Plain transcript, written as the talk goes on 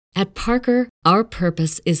At Parker, our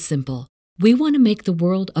purpose is simple. We want to make the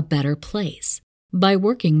world a better place by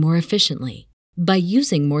working more efficiently, by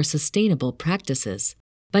using more sustainable practices,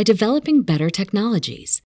 by developing better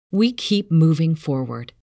technologies. We keep moving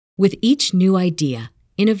forward. With each new idea,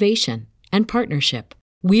 innovation, and partnership,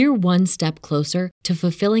 we're one step closer to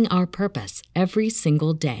fulfilling our purpose every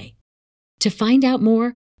single day. To find out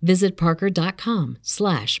more, visit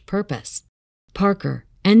parker.com/purpose. Parker,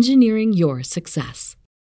 engineering your success.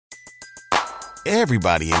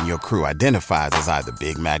 Everybody in your crew identifies as either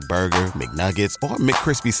Big Mac Burger, McNuggets, or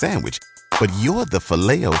McCrispy Sandwich. But you're the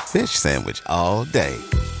Filet-O-Fish Sandwich all day.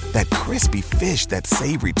 That crispy fish, that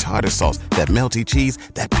savory tartar sauce, that melty cheese,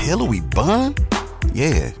 that pillowy bun.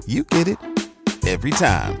 Yeah, you get it. Every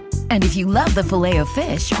time. And if you love the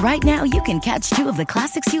Filet-O-Fish, right now you can catch two of the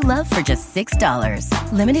classics you love for just $6.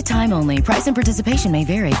 Limited time only. Price and participation may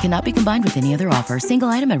vary. Cannot be combined with any other offer. Single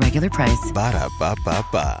item at regular price.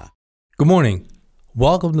 Ba-da-ba-ba-ba. Good morning.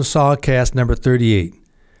 Welcome to SOGcast number 38.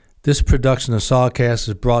 This production of SOGcast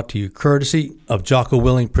is brought to you courtesy of Jocko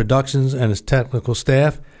Willing Productions and his technical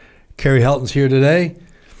staff. Kerry Helton's here today.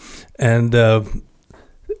 And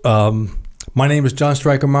my name is John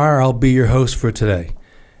Stryker-Meyer. I'll be your host for today.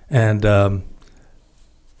 And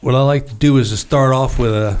what I like to do is to start off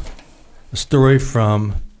with a story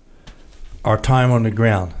from our time on the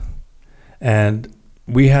ground. And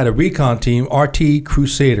we had a Recon team, RT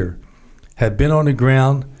Crusader, had been on the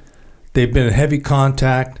ground. They've been in heavy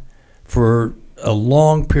contact for a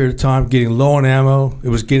long period of time, getting low on ammo. It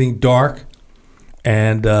was getting dark,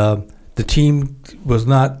 and the team was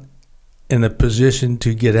not in a position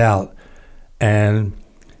to get out. And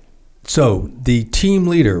so the team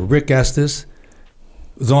leader, Rick Estes,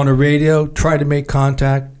 was on the radio, tried to make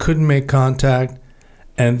contact, couldn't make contact,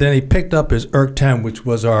 and then he picked up his ERC-10, which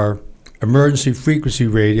was our emergency frequency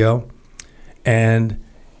radio, and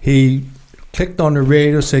he clicked on the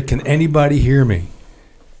radio, said, "Can anybody hear me?"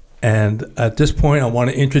 And at this point, I want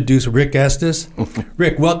to introduce Rick Estes.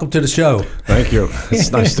 Rick, welcome to the show. Thank you.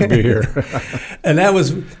 It's nice to be here. And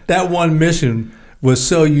that one mission was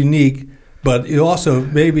so unique. But you also,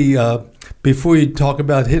 maybe before you talk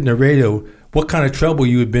about hitting the radio, what kind of trouble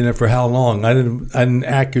you had been in for how long? I didn't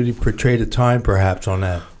accurately portray the time, perhaps, on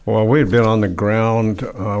that. Well, we had been on the ground.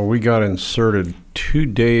 We got inserted 2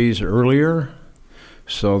 days earlier.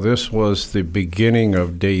 So this was the beginning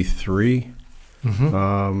of day 3,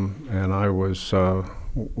 and I was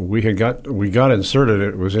we got inserted.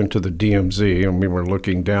 It was into the DMZ, and we were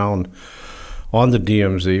looking down on the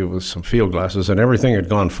DMZ with some field glasses, and everything had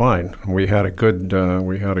gone fine. We had a good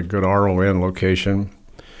RON location,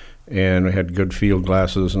 and we had good field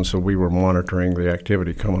glasses, and so we were monitoring the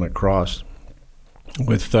activity coming across.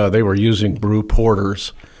 They were using brew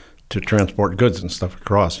porters to transport goods and stuff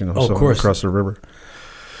across, of course, across the river.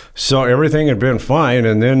 So everything had been fine,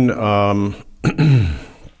 and then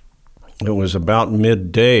it was about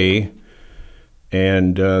midday,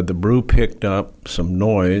 and the brew picked up some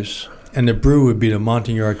noise. And the brew would be the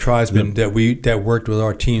Montagnard tribesmen that worked with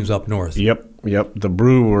our teams up north. Yep. The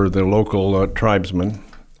brew were the local tribesmen,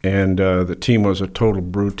 and the team was a total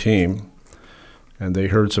brew team. And they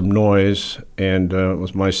heard some noise, and it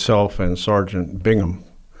was myself and Sergeant Bingham.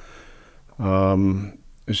 What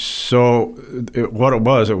it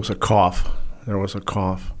was a cough. There was a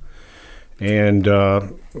cough. And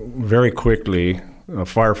very quickly, a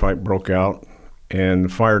firefight broke out and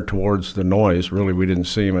fired towards the noise. Really, we didn't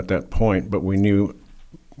see him at that point, but we knew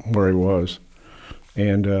where he was.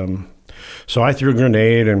 And so I threw a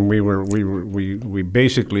grenade, and we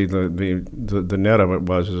basically, the net of it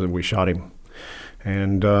was that we shot him.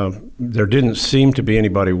 And there didn't seem to be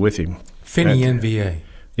anybody with him. Finney NVA.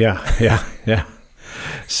 Yeah.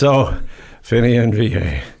 So, Finney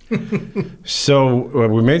NVA. So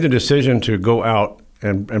we made the decision to go out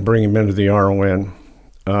and bring him into the RON.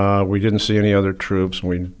 We didn't see any other troops.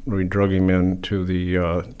 We drug him into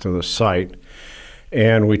the site,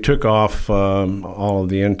 and we took off all of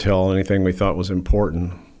the intel, anything we thought was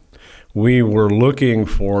important. We were looking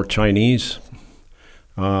for Chinese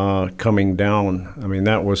coming down. I mean,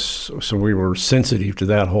 so we were sensitive to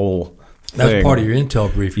that whole thing. That's part of your intel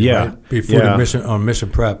briefing, right? Before the mission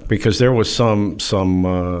prep. Because there was some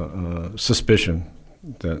suspicion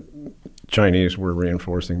that Chinese were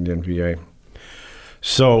reinforcing the NVA.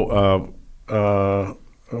 So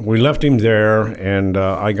we left him there, and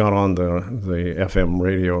I got on the FM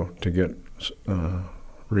radio to get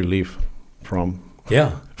relief from.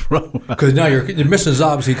 Yeah. Because now your mission is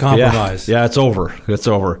obviously compromised. Yeah, it's over. It's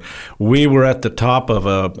over. We were at the top of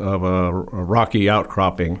a rocky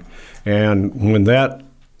outcropping, and when that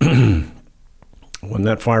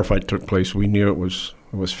firefight took place, we knew it was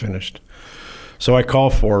finished. So I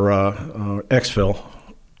called for exfil,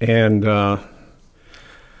 and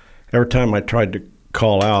every time I tried to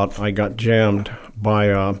call out, I got jammed by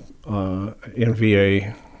a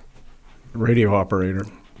NVA radio operator.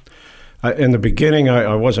 In the beginning,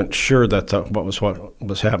 I wasn't sure that what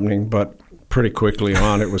was happening, but pretty quickly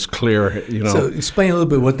on, it was clear. So explain a little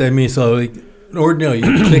bit what that means. So ordinarily,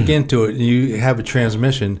 you click into it and you have a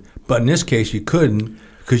transmission, but in this case, you couldn't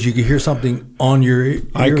because you could hear something on your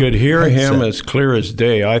I could hear headset. him as clear as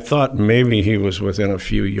day. I thought maybe he was within a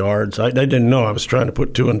few yards. I didn't know. I was trying to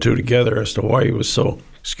put two and two together as to why he was so.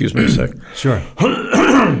 Excuse me a sec. Sure.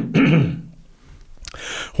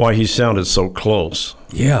 Why he sounded so close.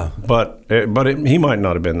 Yeah. But he might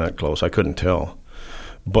not have been that close. I couldn't tell.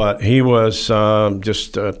 But he was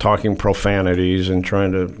just talking profanities and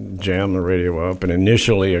trying to jam the radio up. And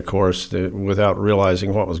initially, of course, without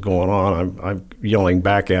realizing what was going on, I'm yelling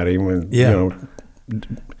back at him and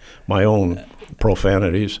my own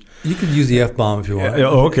profanities. You could use the F-bomb if you want.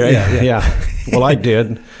 Okay. Yeah. Well, I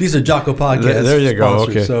did. These are Jocko Podcast There you go.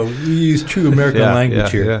 sponsors, Okay. So we use true American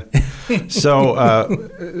language here. Yeah.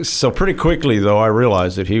 So pretty quickly though, I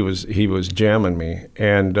realized that he was jamming me,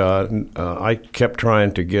 and I kept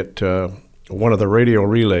trying to get one of the radio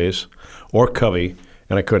relays or Covey,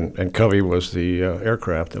 and I couldn't. And Covey was the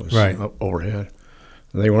aircraft that was up overhead.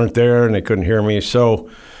 And they weren't there, and they couldn't hear me. So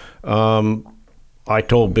I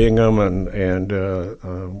told Bingham, and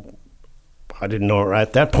I didn't know.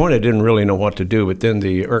 At that point, I didn't really know what to do. But then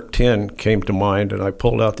the IRC-10 came to mind, and I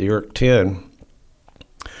pulled out the IRC-10,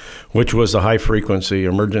 which was the high-frequency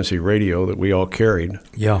emergency radio that we all carried.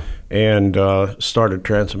 Yeah. And started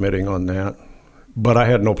transmitting on that. But I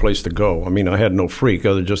had no place to go. I mean, I had no freak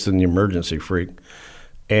other just than the emergency freak.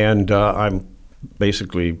 And I'm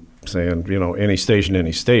basically saying, any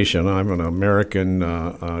station. I'm an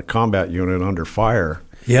American combat unit under fire.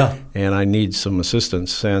 Yeah. And I need some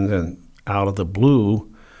assistance. And then out of the blue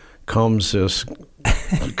comes this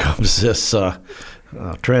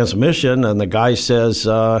transmission, and the guy says,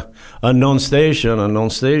 unknown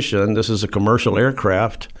station, this is a commercial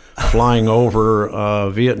aircraft flying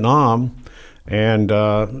over Vietnam. And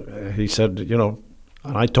he said,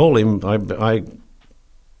 I told him, I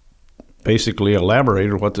basically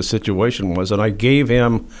elaborated what the situation was, and I gave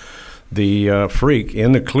him the freak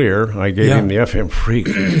in the clear. I gave him the FM freak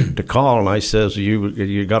to call, and I says,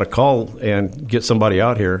 you got to call and get somebody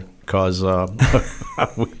out here because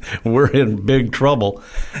we're in big trouble.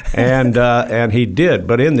 And he did.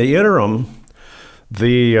 But in the interim,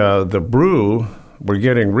 the Brew were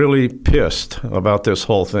getting really pissed about this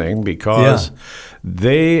whole thing because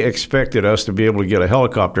they expected us to be able to get a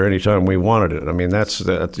helicopter anytime we wanted it. I mean, that's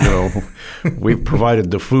we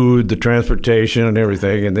provided the food, the transportation, and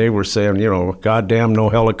everything, and they were saying, goddamn no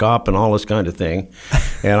helicopter and all this kind of thing.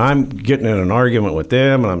 And I'm getting in an argument with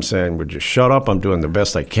them, and I'm saying, would you shut up? I'm doing the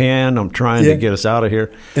best I can. I'm trying to get us out of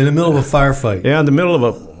here. In the middle of a firefight. Yeah, in the middle of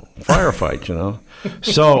a firefight,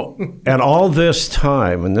 So, and all this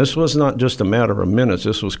time, and this was not just a matter of minutes,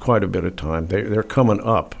 this was quite a bit of time. They're coming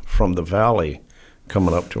up from the valley,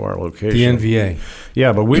 coming up to our location. The NVA.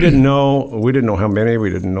 Yeah, but we didn't know how many,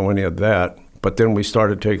 we didn't know any of that. But then we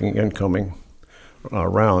started taking incoming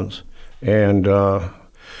rounds, and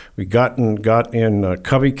we got in.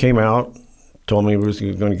 Covey came out, told me he was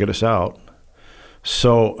going to get us out.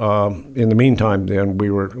 So in the meantime, then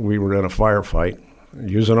we were in a firefight,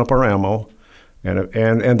 using up our ammo.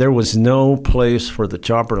 And there was no place for the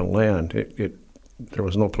chopper to land. There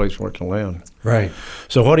was no place for it to land. Right.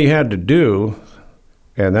 So what he had to do,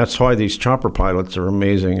 and that's why these chopper pilots are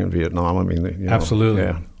amazing in Vietnam. I mean, absolutely.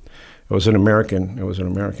 Yeah. It was an American.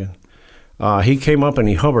 He came up and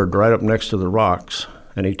he hovered right up next to the rocks,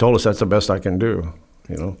 and he told us that's the best I can do.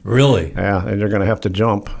 Really? Yeah, and they're going to have to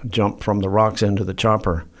jump from the rocks into the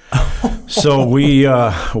chopper. So we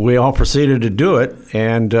all proceeded to do it,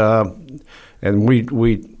 and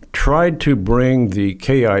we tried to bring the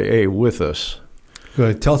KIA with us. Go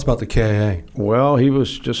ahead. Tell us about the KIA. Well, he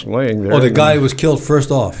was just laying there. Oh, the guy was killed first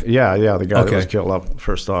off? Yeah, the guy that was killed up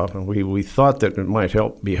first off. And we thought that it might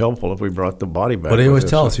be helpful if we brought the body back. But they always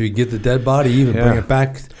tell us, if you get the dead body, even bring it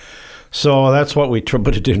back. So that's what we tried,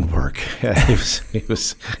 but it didn't work. He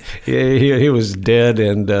was dead,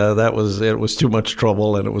 and it was too much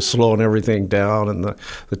trouble, and it was slowing everything down. And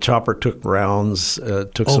the chopper took rounds,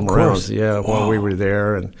 some rounds, while we were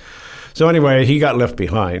there. And so anyway, he got left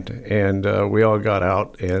behind, and we all got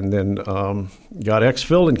out, and then got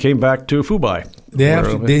exfilled and came back to Phu Bai.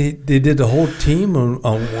 They did the whole team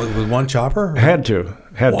with one chopper? Had to.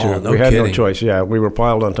 Had Wow, to. no We had no kidding. choice. Yeah, we were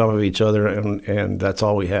piled on top of each other, and that's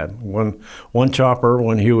all we had. One chopper,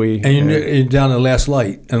 one Huey. And you're down to the last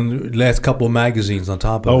light and the last couple of magazines on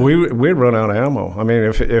top of it. We'd run out of ammo. I mean,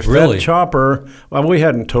 if Really? that chopper, well, we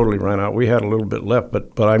hadn't totally run out. We had a little bit left,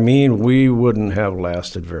 but I mean, we wouldn't have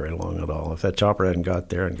lasted very long at all. If that chopper hadn't got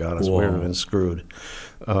there and got us, we would have been screwed.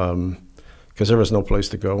 Because there was no place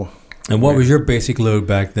to go. And what was your basic load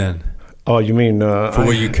back then? Oh, you mean For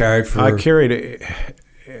what you carried for? I carried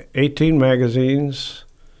 18 magazines,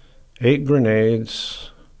 8 grenades.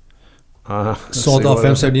 Sawed-off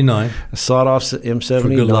M79. Sawed-off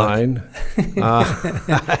M79.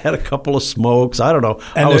 I had a couple of smokes. I don't know.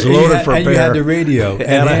 I was loaded for a pair. And you had the radio.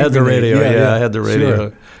 And I had the radio. Yeah, I had the radio.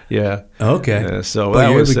 Sure. Yeah. Okay. So well, that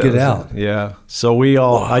you were was able to get out. Yeah. So we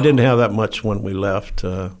all. Wow. I didn't have that much when we left,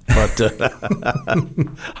 but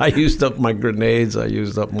I used up my grenades. I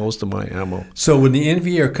used up most of my ammo. So when the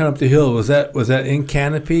NVA come up the hill, was that in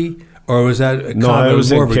canopy or was that? No, it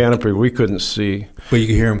was in canopy. We couldn't see, but you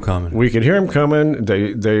could hear them coming. We could hear them coming.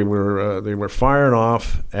 They were firing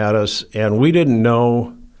off at us, and we didn't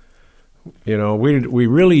know. You know, we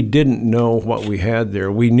really didn't know what we had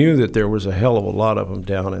there. We knew that there was a hell of a lot of them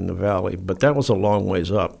down in the valley, but that was a long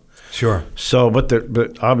ways up. Sure. So, but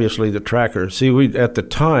obviously the tracker. See, we at the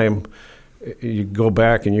time, you go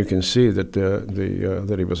back and you can see that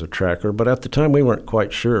that he was a tracker. But at the time, we weren't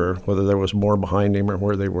quite sure whether there was more behind him or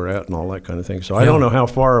where they were at and all that kind of thing. So I don't know how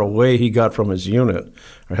far away he got from his unit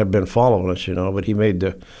or had been following us. You know, but he made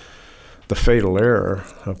the fatal error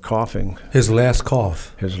of coughing. His last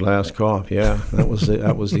cough. Yeah, that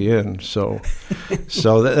was the end. So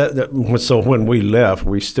when we left,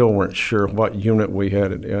 we still weren't sure what unit we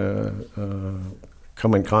had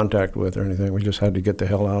come in contact with or anything. We just had to get the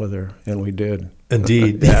hell out of there, and we did.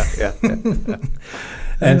 Indeed. Yeah.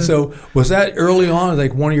 And so, was that early on,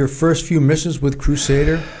 like one of your first few missions with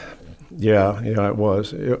Crusader? Yeah, it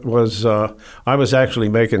was. It was. I was actually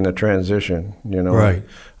making the transition. You know, right.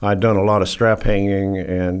 I'd done a lot of strap hanging,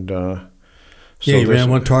 and so you ran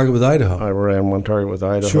one target with Idaho. I ran one target with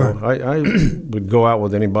Idaho. Sure. I would go out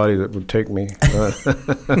with anybody that would take me.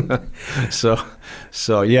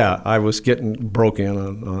 So yeah, I was getting broke in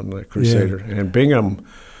on the Crusader, and Bingham,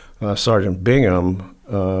 Sergeant Bingham,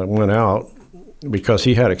 went out because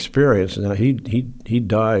he had experience. Now he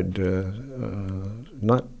died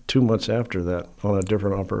not 2 months after that on a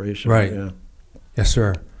different operation. Right. Yeah. Yes,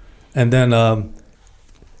 sir. And then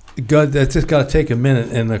that's just got to take a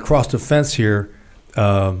minute. And across the fence here,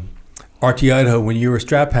 RT Idaho, when you were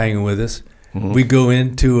strap hanging with us, mm-hmm. we go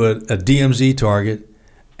into a DMZ target,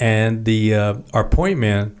 and our point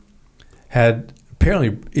man had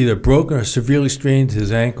apparently either broken or severely strained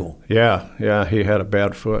his ankle. Yeah, he had a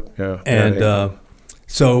bad foot. Yeah, and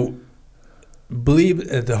so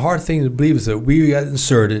the hard thing to believe is that we got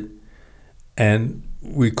inserted, and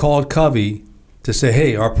we called Covey to say,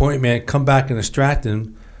 "Hey, our point man, come back and extract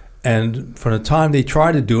him." And from the time they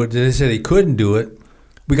tried to do it, they said they couldn't do it.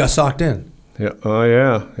 We got socked in. Yeah. Oh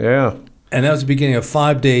yeah. And that was the beginning of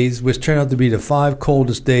 5 days, which turned out to be the 5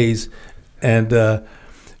 coldest days. And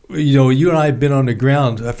you and I had been on the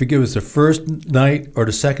ground. I forget if it was the first night or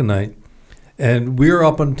the second night. And we were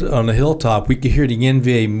up on the hilltop. We could hear the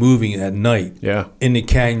NVA moving at night in the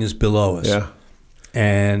canyons below us. Yeah.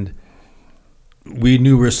 And we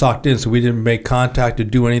knew we were socked in, so we didn't make contact or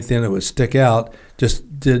do anything that would stick out. Just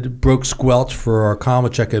broke squelch for our comma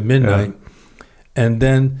check at midnight. Yeah. And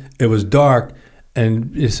then it was dark,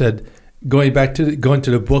 and it said, going to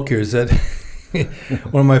the book here, is that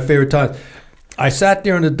one of my favorite times. I sat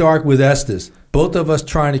there in the dark with Estes, both of us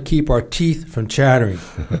trying to keep our teeth from chattering.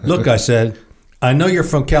 Look, I said, I know you're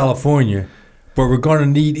from California, but we're going to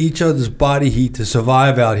need each other's body heat to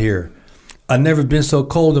survive out here. I've never been so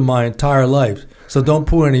cold in my entire life, so don't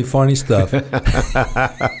pull any funny stuff.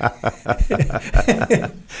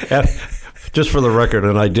 Just for the record,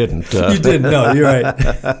 and I didn't. You didn't, no, you're right.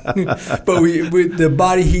 But we the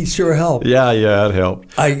body heat sure helped. Yeah, it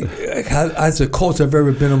helped. That's the coldest I've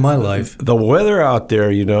ever been in my life. The weather out there,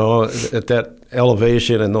 at that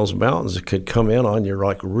elevation in those mountains, it could come in on you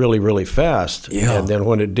like really, really fast. Yeah. And then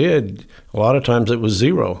when it did, a lot of times it was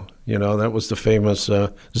zero. That was the famous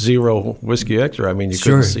zero whiskey X-ray. I mean, you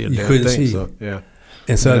couldn't see a damn thing. See. So, yeah.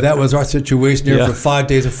 And so that was our situation there for 5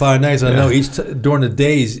 days and 5 nights. I know during the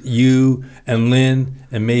days, you and Lynn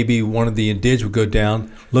and maybe one of the indigs would go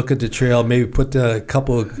down, look at the trail, maybe put a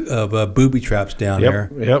couple of booby traps down there.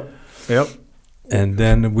 Yep. And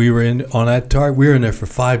then we were on that target. We were in there for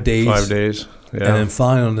 5 days. 5 days. Yeah. And then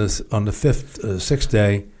finally on the sixth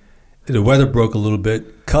day, the weather broke a little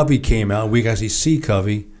bit. Covey came out. We could actually see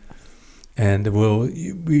Covey, and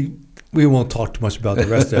we won't talk too much about the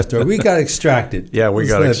rest of that story. We got extracted. Yeah, we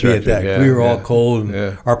got extracted. We were all cold,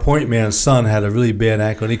 and our point man's son had a really bad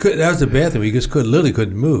ankle, and he couldn't. That was the bad thing. He just literally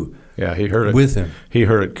couldn't move. Yeah, he heard it with him. He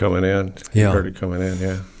heard it coming in. Yeah. He heard it coming in.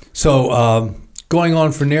 Yeah. So going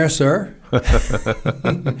on from there, sir.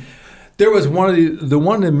 There was one of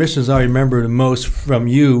the missions I remember the most from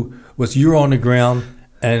you was you were on the ground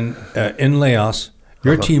and in Laos.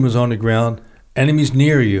 Your team was on the ground. Enemies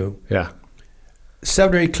near you. Yeah.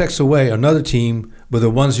 7 or 8 clicks away, another team with a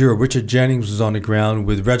 1-0. Richard Jennings was on the ground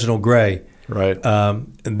with Reginald Gray. Right.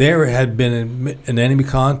 And there had been an enemy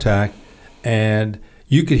contact, and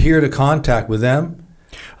you could hear the contact with them.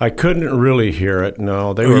 I couldn't really hear it.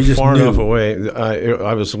 No, they were far enough away.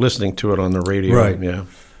 I was listening to it on the radio. Right. Yeah.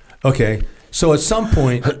 Okay. So at some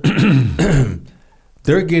point,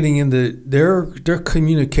 they're getting into their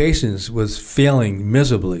communications was failing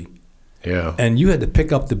miserably. Yeah. And you had to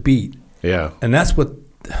pick up the beat. Yeah. And that's what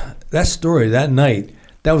that story that night.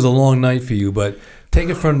 That was a long night for you. But take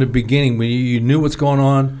it from the beginning when you knew what's going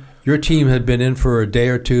on. Your team had been in for a day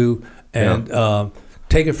or two, and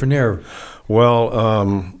take it from there.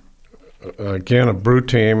 Well, again, a brew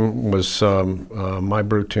team was my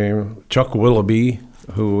brew team. Chuck Willoughby,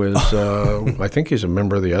 who is I think he's a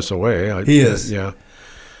member of the SOA. He is. Yeah.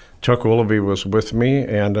 Chuck Willoughby was with me,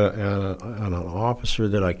 and an officer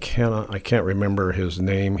that I can't remember his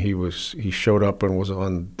name. He showed up and was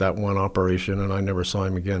on that one operation, and I never saw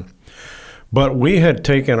him again. But we had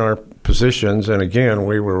taken our positions, and again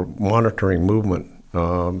we were monitoring movement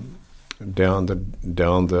down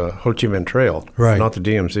the Ho Chi Minh Trail, right? Not the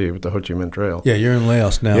DMZ, but the Ho Chi Minh Trail. Yeah, you're in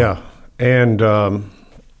Laos now. Yeah, and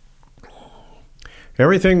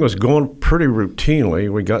everything was going pretty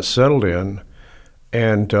routinely. We got settled in.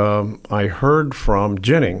 And I heard from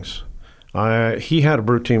Jennings. He had a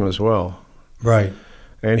brew team as well. Right.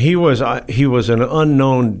 And he was an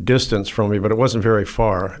unknown distance from me, but it wasn't very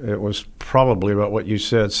far. It was probably about what you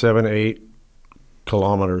said, 7, 8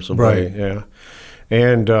 kilometers away. Right. Yeah.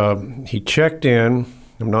 And he checked in.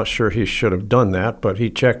 I'm not sure he should have done that, but he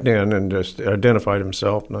checked in and just identified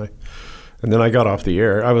himself. And then I got off the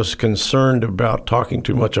air. I was concerned about talking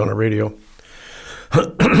too much on the radio.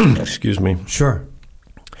 Excuse me. Sure.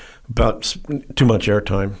 About too much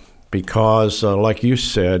airtime because, like you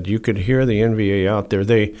said, you could hear the NVA out there.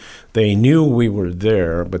 They knew we were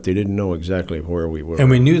there, but they didn't know exactly where we were. And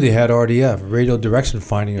we knew they had RDF, radio direction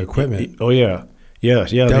finding equipment. Oh, yeah. Yeah.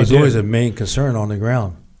 That was always a main concern on the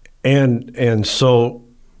ground. And so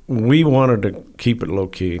we wanted to keep it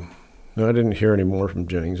low-key. I didn't hear any more from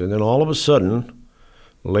Jennings. And then all of a sudden,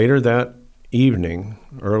 later that evening,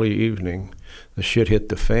 early evening, the shit hit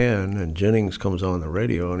the fan, and Jennings comes on the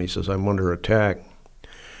radio, and he says, "I'm under attack,"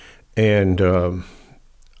 and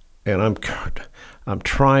I'm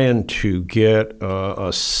trying to get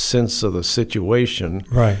a sense of the situation,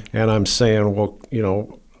 right? And I'm saying, well,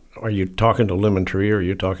 are you talking to Lemon Tree or are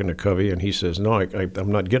you talking to Covey? And he says, no,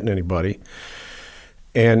 I'm not getting anybody.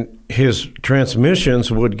 And his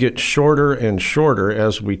transmissions would get shorter and shorter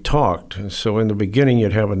as we talked. So in the beginning,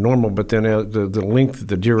 you'd have a normal, but then the length,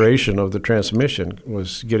 the duration of the transmission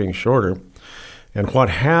was getting shorter. And what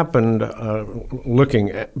happened,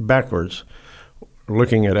 looking backwards,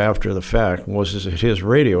 looking at after the fact, was that his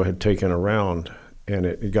radio had taken a round and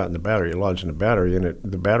it got in the battery, it lodged in the battery, and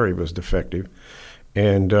the battery was defective.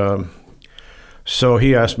 And so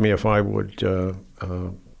he asked me if I would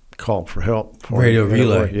call for help. Radio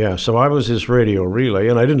relay. Yeah, so I was his radio relay,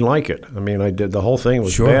 and I didn't like it. I mean, the whole thing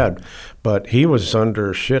was bad, but he was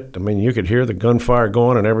under shit. I mean, you could hear the gunfire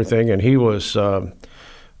going and everything, and he was, him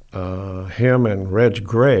and Reg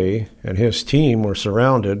Gray and his team were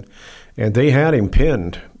surrounded, and they had him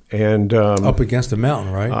pinned. And up against the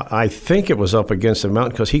mountain, right? I think it was up against the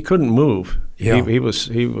mountain because he couldn't move. Yeah.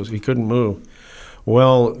 He couldn't move.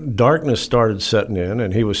 Well, darkness started setting in,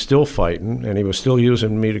 and he was still fighting, and he was still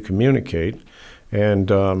using me to communicate, and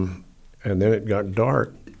then it got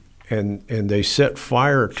dark, and they set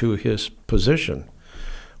fire to his position.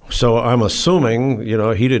 So I'm assuming,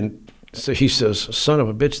 he didn't. So he says, "Son of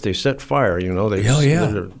a bitch, they set fire."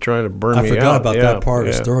 They're trying to burn me out. I forgot about that part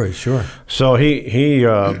of the story. Sure. So he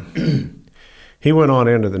went on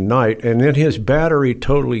into the night, and then his battery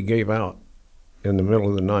totally gave out in the middle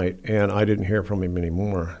of the night, and I didn't hear from him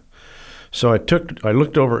anymore. So I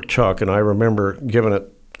looked over at Chuck, and I remember giving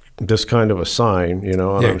it this kind of a sign, and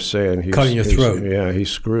I'm saying cutting your throat. Yeah, he's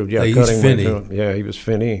screwed. Yeah, he's cutting finny. my throat. Yeah, he was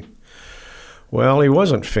finny. Well, he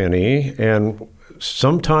wasn't finny, and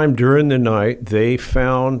sometime during the night they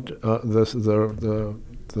found the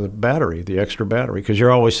battery, the extra battery, because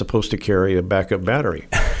you're always supposed to carry a backup battery.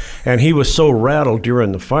 And he was so rattled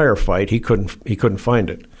during the firefight he couldn't find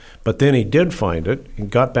it. But then he did find it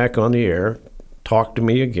and got back on the air, talked to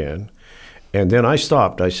me again, and then I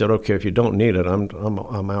stopped. I said, "Okay, if you don't need it,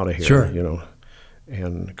 I'm out of here." Sure. You know,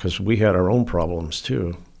 and because we had our own problems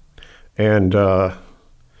too, and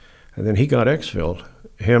then he got exfilled.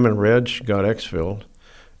 Him and Reg got exfilled,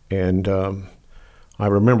 and I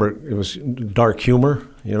remember it was dark humor,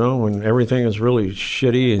 you know, when everything is really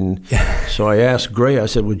shitty. And so I asked Gray, I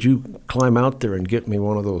said, "Would you climb out there and get me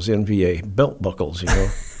one of those NVA belt buckles, you know?"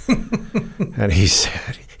 And he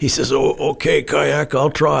says, "Oh, okay, Kayak, I'll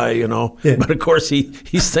try, you know." Yeah. But of course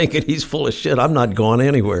he's thinking he's full of shit. I'm not going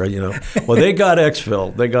anywhere, you know. Well, they got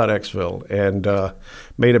exfilled. And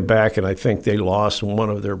made it back, and I think they lost one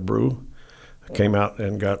of their brew. Came out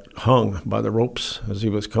and got hung by the ropes as he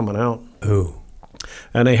was coming out. Ooh.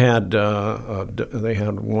 And they had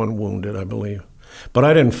one wounded, I believe. But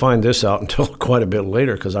I didn't find this out until quite a bit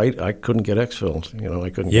later because I couldn't get exfilled. You know, I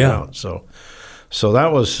couldn't get out. So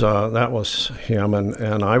that was him,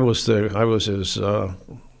 and I was his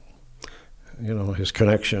his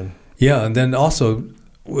connection. Yeah, and then also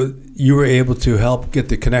you were able to help get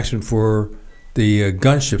the connection for the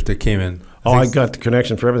gunships that came in. I got the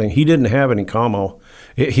connection for everything. He didn't have any commo.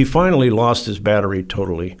 He finally lost his battery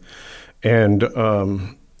totally. And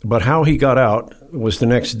but how he got out was the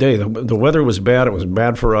next day. The weather was bad. It was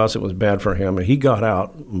bad for us. It was bad for him. And he got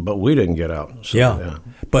out, but we didn't get out. So, yeah.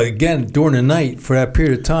 But again, during the night, for that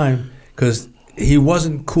period of time, because he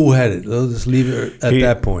wasn't cool-headed. Let's just leave it at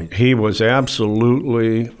that point. He was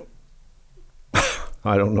absolutely,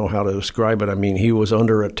 I don't know how to describe it. I mean, he was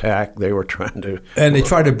under attack. They were trying to... And they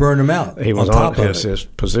tried to burn him out. He was on his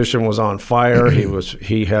position was on fire.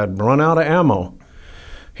 He had run out of ammo.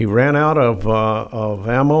 He ran out of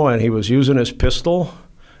ammo, and he was using his pistol.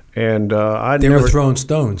 And they were throwing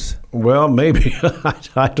stones. Well, maybe.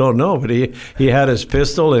 I don't know. But he had his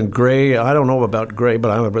pistol, and Gray, I don't know about Gray, but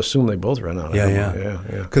I would assume they both ran out of ammo.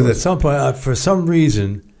 Yeah. Because at some point, for some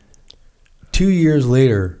reason, 2 years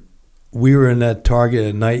later, we were in that Target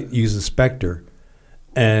at night using Spectre,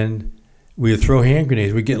 and we would throw hand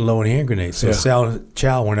grenades. We're getting low on hand grenades. So Sal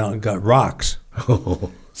Chow went out and got rocks.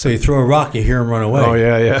 So you throw a rock, you hear them run away. Oh,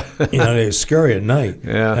 yeah. You know, they were scary at night.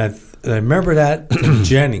 Yeah. And I remember that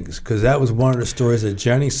Jennings, because that was one of the stories that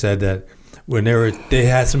Jennings said that when they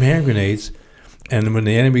had some hand grenades, and when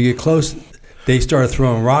the enemy get close, they started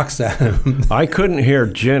throwing rocks at him. I couldn't hear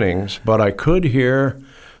Jennings, but I could hear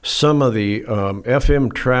some of the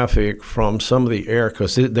FM traffic from some of the air,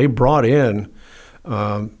 because they brought in,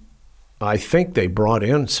 I think they brought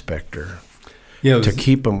in Spectre. Yeah, to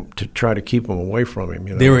try to keep him away from him.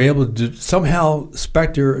 You know? They were able to do, somehow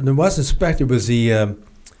Spectre. It wasn't Spectre. It was the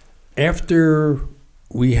after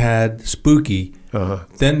we had Spooky.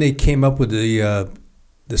 Then they came up with the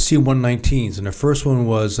C-119s, and the first one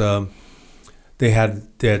was they had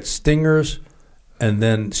Stingers, and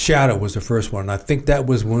then Shadow was the first one. I think that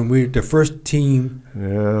was when the first team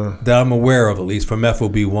that I'm aware of, at least from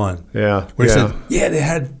FOB1. Yeah, where they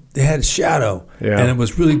said they had Shadow, and it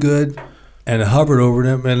was really good. And it hovered over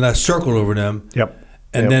them and circled over them. Yep.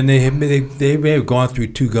 And then they may have gone through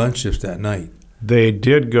 2 gunships that night. They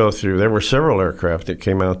did go through. There were several aircraft that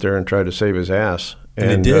came out there and tried to save his ass.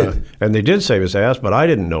 And they did. And they did save his ass, but I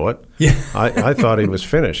didn't know it. Yeah. I thought he was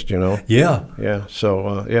finished, you know. Yeah. Yeah.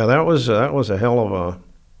 So, that was a hell of a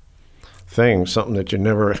thing, something that you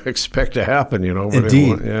never expect to happen, you know.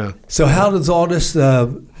 Indeed. Yeah. So how does all this...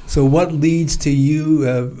 So what leads to you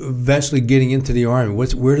eventually getting into the Army?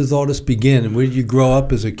 Where does all this begin? And where did you grow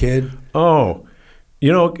up as a kid? Oh,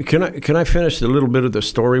 you know, can I finish a little bit of the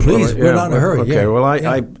story? Please, we're not in a hurry. Okay, yeah. well,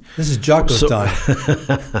 I this is Jocko's time.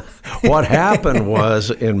 What happened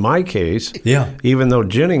was, in my case, even though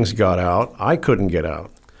Jennings got out, I couldn't get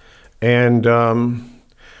out. And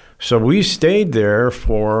so we stayed there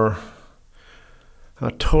for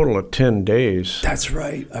a total of 10 days. That's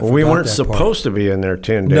right. We weren't supposed to be in there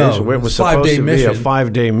 10 days. No, it was supposed to be a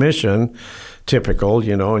 5-day mission, typical,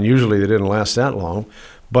 you know, and usually they didn't last that long.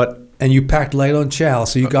 And you packed light on chow,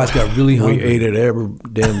 so you guys got really hungry. We ate it, every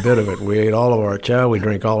damn bit of it. We ate all of our chow. We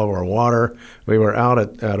drank all of our water. We were out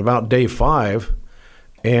at about day 5,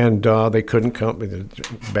 and they couldn't come.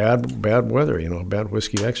 Bad weather, you know, bad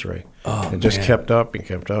whiskey X-ray. Oh, it just kept up and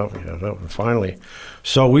kept up and kept up. And finally,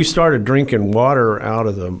 so we started drinking water out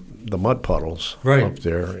of the mud puddles up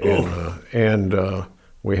there, and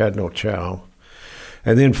we had no chow.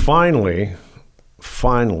 And then finally,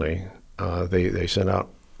 they sent out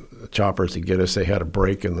choppers to get us. They had a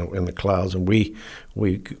break in the clouds, and we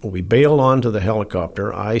bailed onto the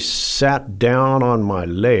helicopter. I sat down on my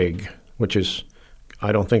leg, which is,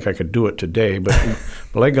 I don't think I could do it today, but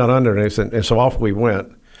my leg got underneath, and so off we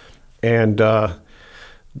went. And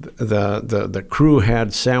the crew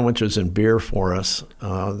had sandwiches and beer for us.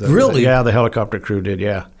 Really? The helicopter crew did,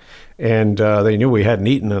 yeah. And they knew we hadn't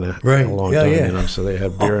eaten in a long time, you know, so they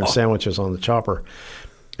had beer and sandwiches on the chopper.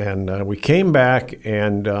 And we came back,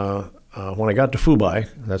 and when I got to Fubai,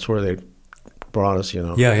 that's where they brought us, you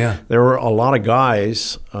know. Yeah. There were a lot of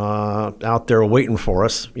guys out there waiting for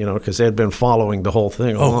us, you know, because they had been following the whole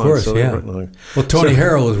thing along. Of course, so Well, Tony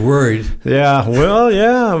Harrell was worried. Yeah, well,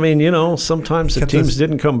 yeah. I mean, you know, sometimes the teams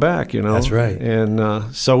didn't come back, you know. That's right.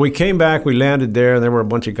 And so we came back, we landed there, and there were a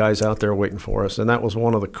bunch of guys out there waiting for us. And that was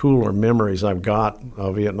one of the cooler memories I've got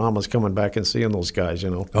of Vietnam, was coming back and seeing those guys, you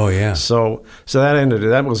know. Oh, yeah. So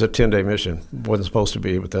that was a 10-day mission. Wasn't supposed to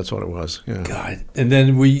be, but that's what it was. Yeah. God. And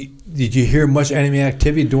then did you hear much enemy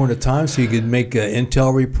activity during the time so you could make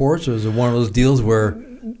intel reports, or was it one of those deals where?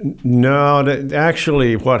 No,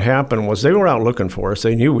 actually what happened was they were out looking for us.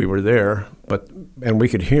 They knew we were there, and we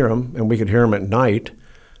could hear them, at night,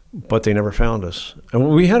 but they never found us. And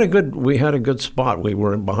we had a good spot. We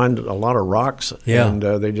were behind a lot of rocks, and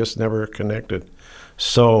they just never connected.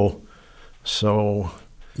 So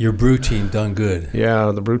your brew team done good. Yeah,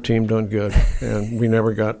 the brew team done good, and we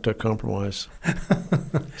never got compromised.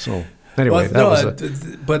 So anyway,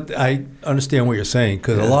 But I understand what you're saying,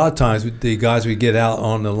 because a lot of times the guys would get out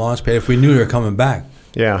on the launch pad, if we knew they were coming back,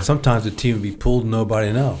 sometimes the team would be pulled and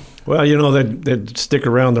nobody know. Well, you know, they'd stick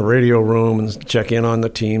around the radio room and check in on the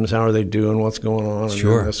teams. How are they doing? What's going on?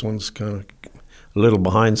 Sure. And this one's kind of a little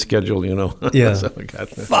behind schedule, you know. Yeah. So we got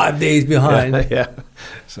 5 days behind. Yeah.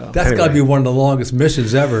 So that's got to be one of the longest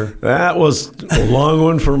missions ever. That was a long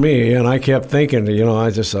one for me, and I kept thinking, you know,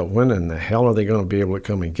 I just thought, when in the hell are they going to be able to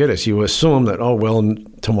come and get us? You assume that,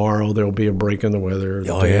 tomorrow there'll be a break in the weather,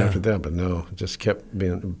 the day after that, but no, it just kept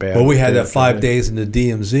being bad. Well, we had that 5 days in the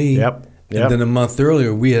DMZ. Yep. And then a month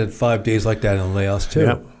earlier, we had 5 days like that in Laos, too.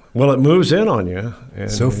 Yep. Well, it moves in on you.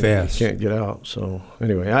 And so fast. You can't get out. So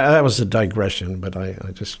anyway, that was a digression, but I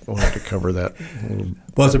just wanted to cover that.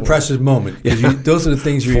 Well, it's a precious moment. Those are the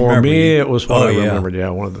things you remember. For me, it was what I remembered,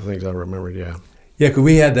 one of the things I remembered, Yeah, because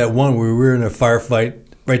we had that one where we were in a firefight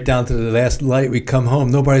right down to the last light. We come home,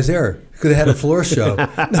 nobody's there because they had a floor show.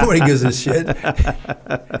 Nobody gives a shit.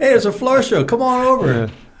 Hey, there's a floor show. Come on over. Yeah.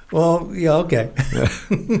 Well, yeah, okay.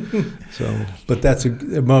 But that's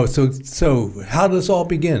so how did this all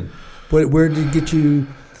begin? Where did it get you,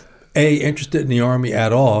 A, interested in the Army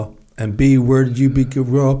at all, and B, where did you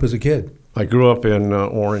grow up as a kid? I grew up in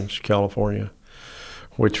Orange, California,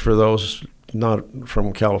 which for those not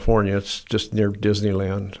from California, it's just near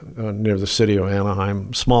Disneyland, near the city of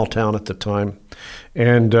Anaheim, small town at the time.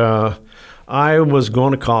 And I was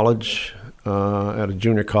going to college at a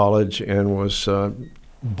junior college and was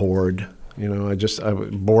bored. You know,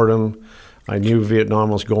 boredom. I knew Vietnam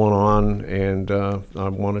was going on, and I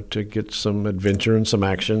wanted to get some adventure and some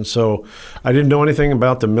action. So I didn't know anything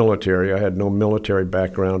about the military. I had no military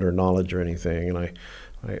background or knowledge or anything, and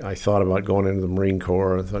I thought about going into the Marine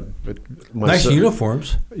Corps. I thought, nice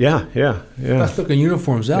uniforms. Yeah. Nice looking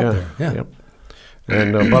uniforms out there. Yeah. Yep.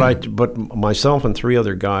 And but myself and 3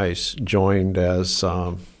 other guys joined as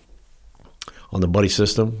on the buddy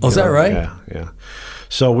system. Oh, is that right? Yeah.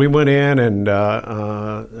 So we went in and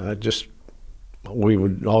we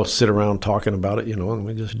would all sit around talking about it, and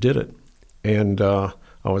we just did it. And I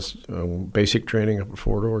was basic training up at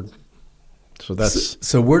Fort Ord. So that's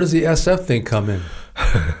so where does the SF thing come in?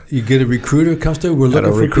 You get a recruiter comes through. We're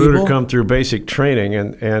looking for people. A recruiter come through basic training,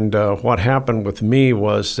 and what happened with me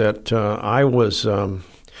was that I was,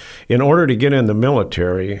 in order to get in the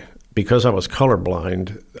military, because I was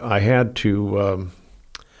colorblind, I had to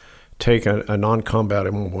take a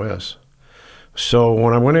non-combat MOS. So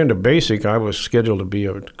when I went into basic, I was scheduled to be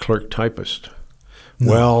a clerk typist.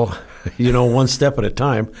 No. Well, one step at a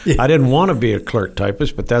time. Yeah. I didn't want to be a clerk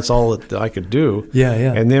typist, but that's all that I could do. Yeah.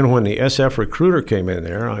 And then when the SF recruiter came in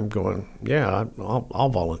there, I'm going, I'll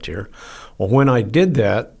volunteer. Well, when I did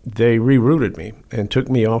that, they rerouted me and took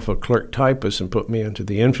me off of clerk typist and put me into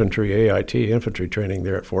the infantry, AIT, infantry training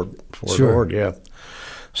there at Fort Ord, yeah.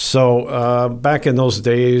 So back in those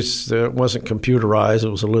days, it wasn't computerized. It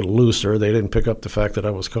was a little looser. They didn't pick up the fact that I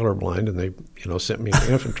was colorblind, and they, sent me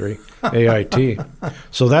to infantry, AIT.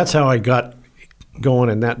 So that's how I got going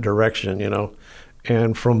in that direction,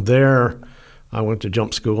 And from there, I went to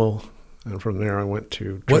jump school, and from there I went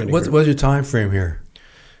to training. What was your time frame here?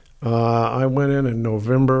 I went in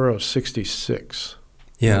November of '66.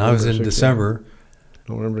 Yeah, and I was in December.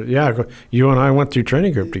 November. Yeah, you and I went through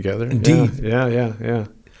training group together. Indeed. Yeah.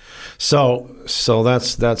 So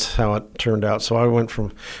that's how it turned out. So I went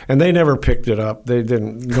from, and they never picked it up.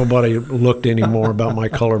 Nobody looked anymore about my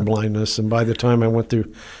color blindness. And by the time I went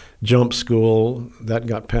through jump school that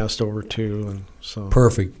got passed over too, and so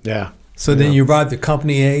Perfect. yeah. So then you arrived at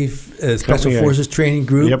Company A, Special Company A. Forces Training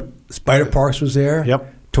Group. Yep. Spider Parks was there.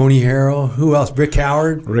 Yep. Tony Harrell. Who else? Rick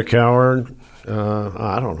Howard. Rick Howard.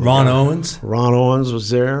 I don't know. Ron Owens. Ron Owens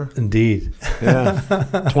was there. Indeed. Yeah.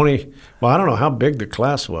 20. Well, I don't know how big the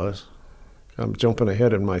class was. I'm jumping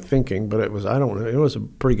ahead in my thinking, but it was, I don't know, it was a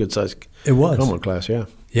pretty good sized Cumberland class, yeah.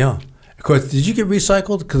 Yeah. Of course, did you get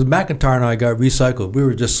recycled? Because McIntyre and I got recycled. We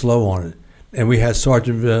were just slow on it. And we had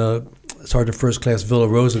Sergeant First Class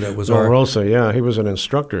Villarosa that was Villarosa, yeah. He was an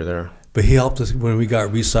instructor there. But he helped us when we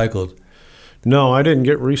got recycled. No, I didn't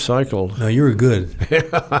get recycled. No, you were good.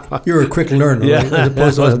 You were a quick learner, yeah. right? As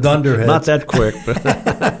opposed to us dunderheads. Not that quick.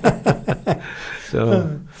 But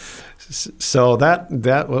so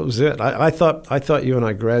that was it. I thought you and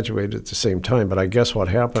I graduated at the same time, but I guess what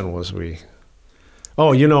happened was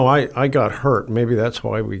I got hurt. Maybe that's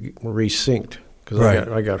why we resynced, because right.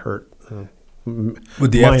 I got hurt.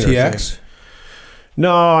 With the FTX? Thing.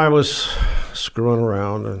 No, I was screwing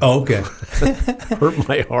around and okay. hurt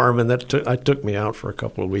my arm, and that took me out for a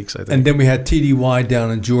couple of weeks, I think. And then we had TDY down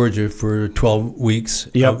in Georgia for 12 weeks.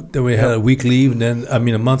 Yep. Then we had a week leave, and then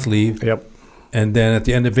a month leave. Yep. And then at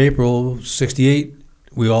the end of April '68,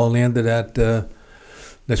 we all landed at the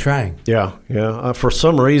Trang. Yeah. For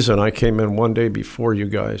some reason, I came in one day before you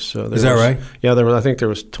guys. Is that right? Yeah, I think there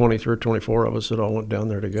was 23 or 24 of us that all went down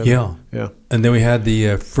there together. Yeah. And then we had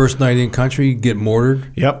the first night in country get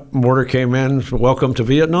mortared. Yep, mortar came in. Welcome to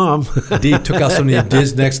Vietnam. Indeed, took out some of the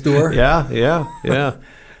diz next door. Yeah.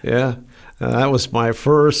 That was my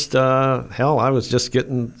first. I was just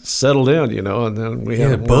getting settled in, and then we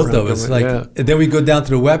had both of us. And then we go down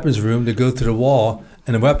to the weapons room to go to the wall,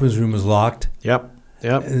 and the weapons room was locked. Yep.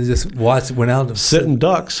 And just went out. Sitting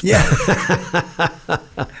ducks. Yeah.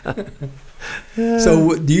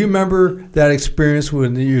 So do you remember that experience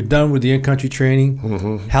when you're done with the in-country training,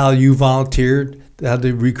 mm-hmm. how you volunteered, how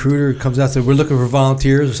the recruiter comes out and says, we're looking for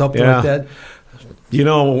volunteers or something like that?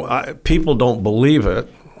 People don't believe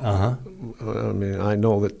it. Uh-huh. I mean, I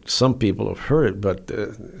know that some people have heard it, but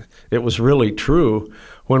it was really true.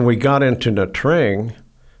 When we got into Nha Trang,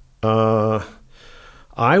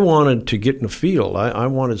 I wanted to get in the field. I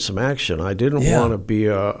wanted some action. I didn't want to be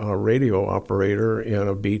a radio operator in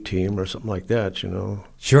a B team or something like that,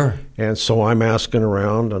 Sure. And so I'm asking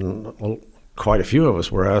around, and quite a few of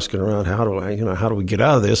us were asking around, how do we get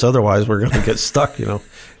out of this? Otherwise, we're going to get stuck,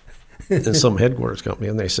 in some headquarters company.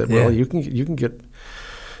 And they said, well, you can get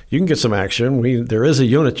some action. There is a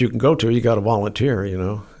unit you can go to. You got to volunteer,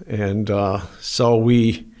 And so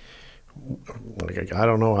we. I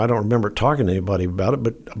don't know. I don't remember talking to anybody about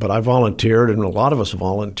it, but I volunteered, and a lot of us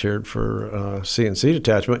volunteered for CNC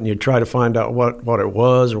detachment. And you'd try to find out what it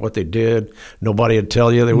was or what they did. Nobody would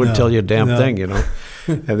tell you. They wouldn't tell you a damn thing,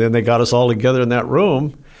 And then they got us all together in that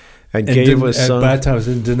room and gave us. By that time, it was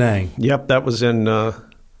in Da Nang. Yep, that was in.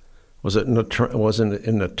 Was it in the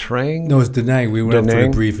Trang? No, it was Da Nang. We went up for the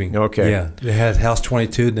briefing. Okay. Yeah, they had House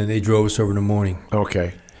 22, and then they drove us over in the morning.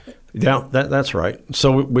 Okay. Yeah, that's right.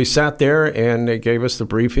 So we sat there, and they gave us the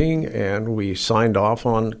briefing, and we signed off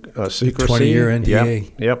on secrecy. 20-year NDA.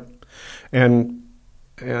 Yep.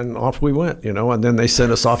 And off we went, and then they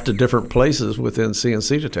sent us off to different places within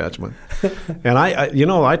CNC detachment. And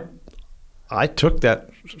I took that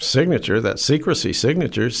signature, that secrecy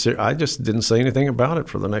signature. I just didn't say anything about it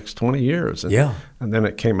for the next 20 years. And, and then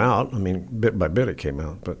it came out. I mean, bit by bit it came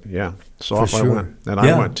out. But yeah, so off I went. And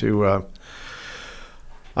I went to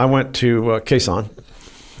Quezon,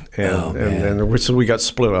 and so we got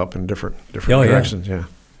split up in different directions. Yeah.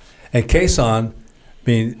 And Quezon,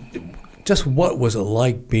 just what was it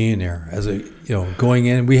like being there? As going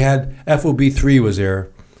in, we had FOB-3 was there,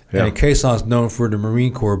 and Quezon's known for the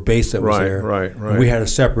Marine Corps base that was there. Right. And we had a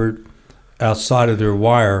separate outside of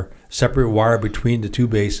their separate wire between the two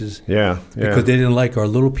bases. Yeah. Because they didn't like our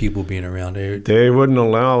little people being around there. They wouldn't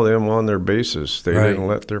allow them on their bases. They didn't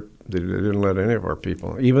let any of our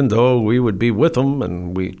people, even though we would be with them,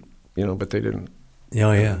 and but they didn't.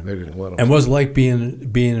 Yeah. They didn't let them. And what was it like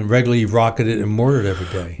being regularly rocketed and mortared every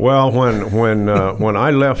day? Well, when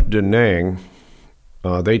I left Da Nang,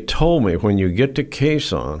 they told me when you get to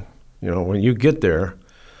Quezon, when you get there,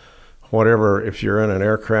 whatever, if you're in an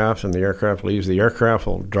aircraft and the aircraft leaves, the aircraft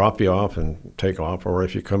will drop you off and take off, or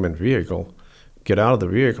if you come in vehicle, get out of the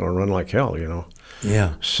vehicle and run like hell,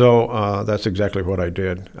 Yeah. So that's exactly what I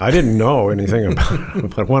did. I didn't know anything about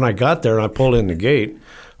it, but when I got there and I pulled in the gate,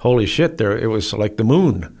 holy shit, it was like the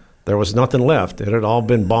moon. There was nothing left. It had all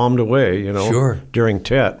been bombed away, during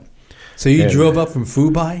Tet. So you drove up from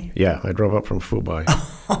Phu Bai? Yeah, I drove up from Phu Bai.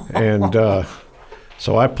 And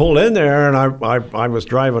So I pulled in there, and I was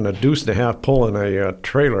driving a deuce and a half, pulling a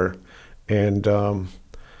trailer, and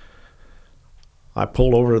I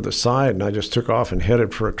pulled over to the side, and I just took off and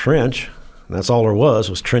headed for a trench. And that's all there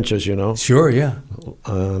was trenches, you know. Sure, yeah.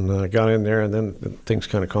 And I got in there, and then things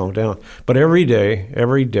kind of calmed down. But every day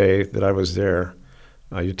that I was there,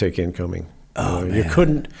 you take incoming. Man. You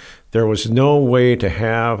couldn't. There was no way to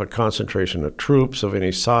have a concentration of troops of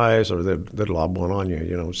any size, or they'd lob one on you,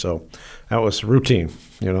 you know. So that was routine,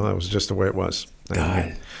 you know. That was just the way it was.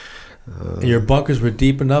 God. And your bunkers were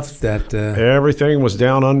deep enough that everything was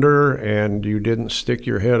down under, and you didn't stick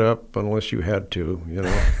your head up unless you had to, you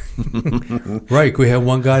know. Right. We had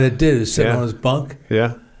one guy that did. He was sitting on his bunk.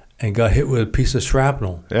 Yeah. And got hit with a piece of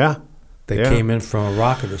shrapnel. Yeah. They came in from a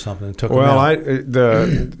rocket or something and took him Well, out.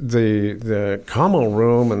 the commo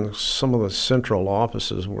room and some of the central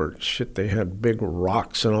offices were they had big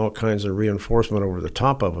rocks and all kinds of reinforcement over the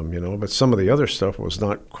top of them, you know. But some of the other stuff was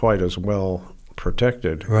not quite as well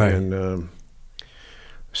protected. Right. And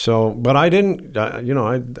but I didn't, I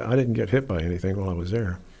didn't get hit by anything while I was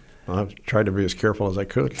there. I tried to be as careful as I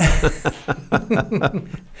could.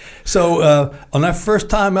 So on that first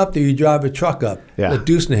time up there, you drive a truck up, a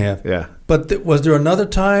deuce and a half. Yeah. But was there another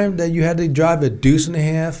time that you had to drive a deuce and a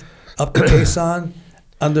half up to Quezon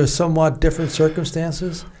under somewhat different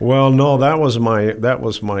circumstances? Well, no, that was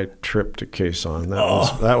my trip to Quezon.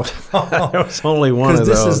 That was only one of those.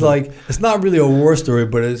 Because this is like, it's not really a war story,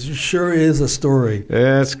 but it sure is a story.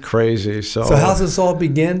 It's crazy. So how's this all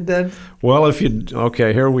begin then? Well,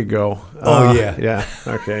 here we go. Oh, yeah. Yeah,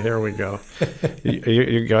 okay, here we go.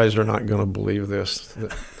 you guys are not going to believe this.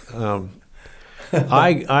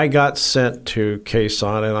 I got sent to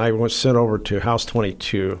Quezon, and I was sent over to House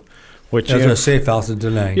 22. Which is a safe house in Da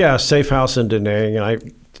Nang. Yeah, a safe house in Da Nang. And I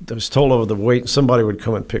was told over the wait, somebody would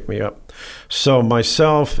come and pick me up. So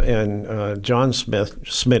myself and John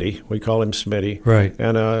Smitty, we call him Smitty, right,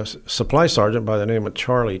 and a supply sergeant by the name of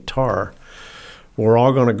Charlie Tarr, we're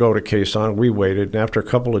all going to go to Quezon. We waited, and after a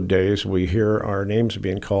couple of days, we hear our names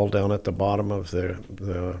being called down at the bottom of the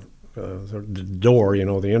door, you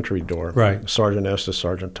know, the entry door. Right. Sergeant Estes,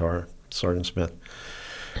 Sergeant Tarr, Sergeant Smith.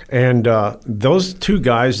 And those two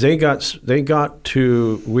guys, we had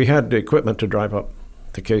the equipment to drive up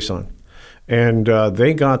to Quezon. And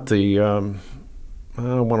they got one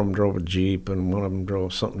of them drove a Jeep and one of them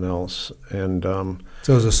drove something else. And so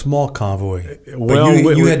it was a small convoy. Well,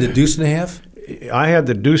 you had the deuce and a half? I had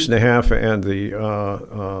the deuce and a half, and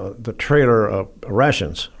the trailer of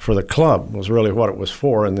rations for the club was really what it was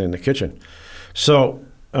for, and then the kitchen. So...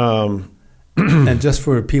 and just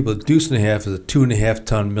for people, deuce and a half is a 2.5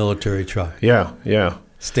 ton military truck. Yeah, yeah.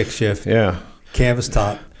 Stick shift. Yeah. Canvas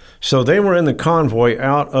top. So they were in the convoy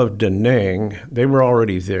out of Da Nang. They were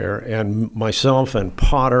already there, and myself and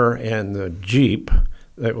Potter and the Jeep.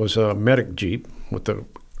 It was a medic Jeep with the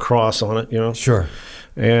cross on it, you know. Sure.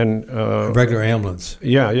 And a regular ambulance.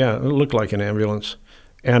 Yeah, it looked like an ambulance.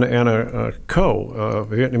 And a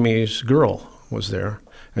Vietnamese girl was there,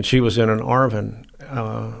 and she was in an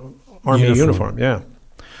Army uniform, yeah.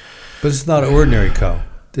 But it's not an ordinary co.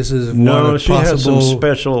 This is no, she had some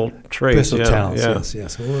special traits. Special talents,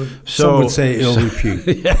 yes. Or some would say ill repute.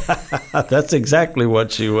 Yeah, that's exactly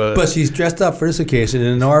what she was. But she's dressed up for this occasion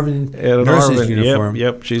in an ARVN nurse's uniform.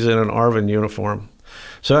 Yep, she's in an ARVN uniform.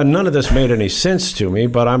 So none of this made any sense to me,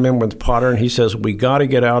 but I'm in with Potter, and he says, we got to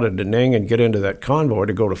get out of Da Nang and get into that convoy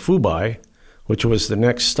to go to Phu Bai, which was the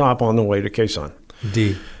next stop on the way to Quezon.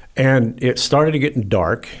 Indeed. And it started getting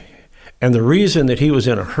dark. And the reason that he was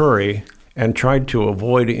in a hurry and tried to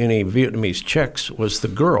avoid any Vietnamese checks was the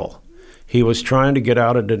girl. He was trying to get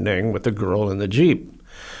out of Da Nang with the girl in the Jeep.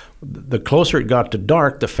 The closer it got to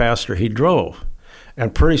dark, the faster he drove.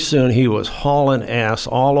 And pretty soon he was hauling ass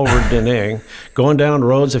all over Da Nang, going down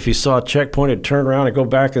roads. If he saw a checkpoint, he'd turn around and go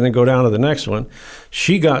back and then go down to the next one.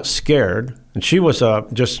 She got scared, and she was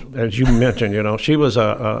just as you mentioned, you know, she was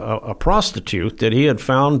a prostitute that he had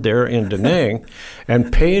found there in Da Nang,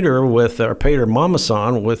 and paid her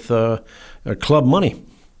mama-san with club money.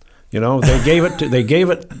 You know, they gave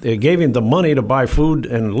him the money to buy food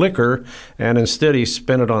and liquor, and instead he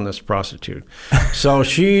spent it on this prostitute. So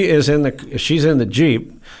she's in the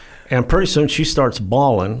Jeep, and pretty soon she starts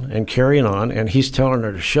bawling and carrying on, and he's telling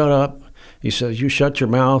her to shut up. He says, "You shut your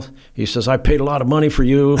mouth." He says, "I paid a lot of money for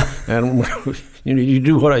you, and you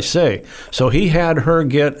do what I say." So he had her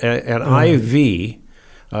get an IV,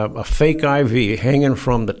 a fake IV, hanging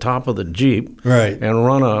from the top of the Jeep, right, and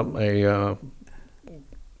run a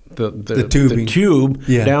the tubing. tube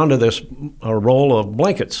Yeah. down to this roll of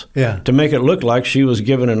blankets to make it look like she was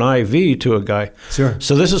giving an IV to a guy. Sure.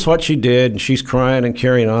 So this is what she did, and she's crying and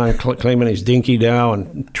carrying on, claiming he's dinky now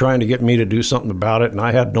and trying to get me to do something about it, and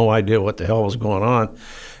I had no idea what the hell was going on.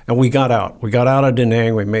 And we got out. We got out of Da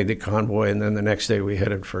Nang, we made the convoy, and then the next day we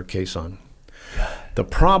headed for Khe Sanh. The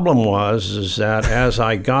problem was that as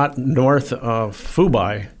I got north of Phu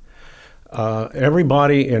Bai,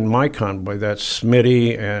 everybody in my convoy, that's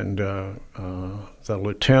Smitty and the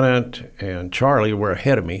lieutenant and Charlie, were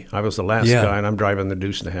ahead of me. I was the last guy, and I'm driving the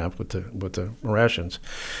deuce and a half with the rations.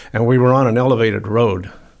 And we were on an elevated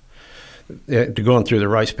road going through the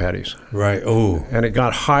rice paddies. Right. Oh. And it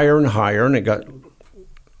got higher and higher, and it got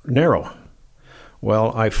narrow.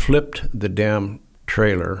 Well, I flipped the damn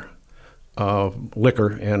trailer of liquor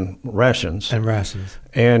and rations.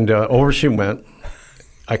 And over she went.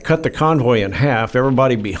 I cut the convoy in half.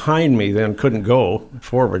 Everybody behind me then couldn't go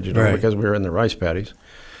forward, because we were in the rice paddies.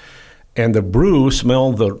 And the brew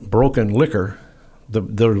smelled the broken liquor, the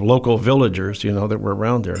local villagers, that were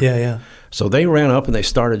around there. Yeah. So they ran up and they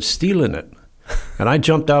started stealing it. And I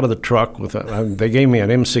jumped out of the truck they gave me an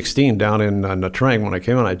M16 down in Nha Trang when I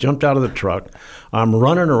came in. I jumped out of the truck. I'm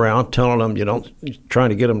running around telling them,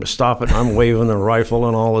 trying to get them to stop it. And I'm waving the rifle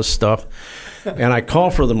and all this stuff. And I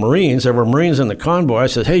called for the Marines. There were Marines in the convoy. I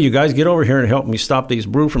said, hey, you guys get over here and help me stop these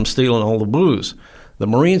brew from stealing all the booze. The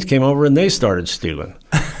Marines came over and they started stealing.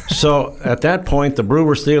 So at that point, the brew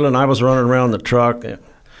were stealing. I was running around the truck.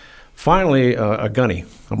 Finally, a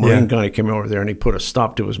Marine gunny came over there and he put a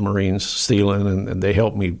stop to his Marines stealing, and they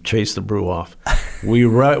helped me chase the brew off.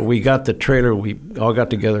 We got the trailer. We all got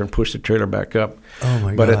together and pushed the trailer back up. Oh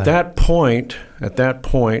my God! But at that point,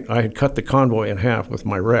 I had cut the convoy in half with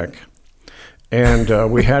my wreck,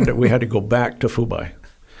 and we had to go back to Phu Bai.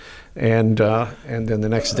 And then the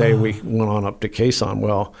next day we went on up to Khe Sanh.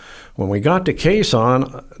 Well, when we got to Khe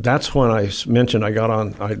Sanh, that's when I mentioned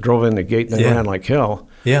I drove in the gate and they ran like hell.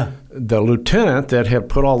 Yeah. The lieutenant that had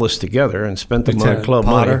put all this together and spent the money, club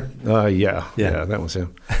Potter? money. Yeah, that was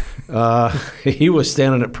him. He was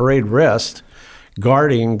standing at parade rest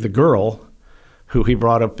guarding the girl who he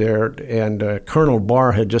brought up there, and Colonel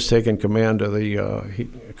Barr had just taken command of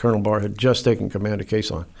Colonel Barr had just taken command of Khe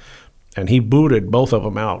Sanh, and he booted both of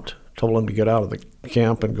them out. Told them to get out of the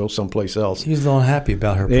camp and go someplace else. He was unhappy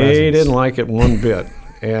about her presence. They didn't like it one bit.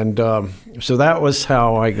 And so that was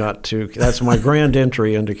how I got that's my grand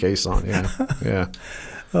entry into Khe Sanh. Yeah.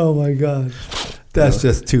 Oh, my God. That's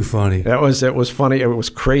just too funny. It was funny. It was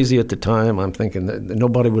crazy at the time. I'm thinking that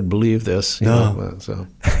nobody would believe this. So.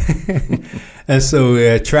 And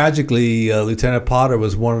so tragically, Lieutenant Potter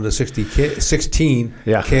was one of the 16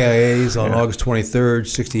 KIAs on August 23rd,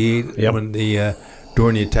 68, when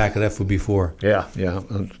during the attack at FOB 4. Yeah.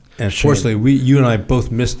 And unfortunately, you and I both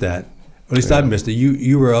missed that. At least I missed it.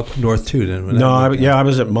 You were up north too then. I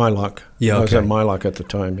was at Mylock. Yeah, okay. I was at Mylock at the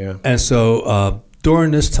time. Yeah. And so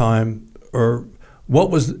during this time,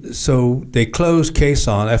 so they closed Khe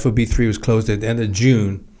Sanh. FOB 3 was closed at the end of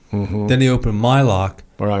June. Mm-hmm. Then they opened Mylock.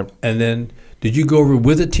 Right. And then did you go over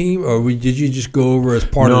with a team, or did you just go over as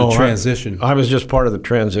part of the transition? I was just part of the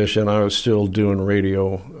transition. I was still doing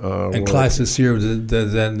radio. And Clyde Cecere,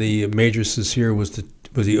 then the Major Cecere was the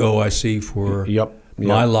OIC for. Yep.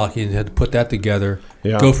 Mylock, and had to put that together.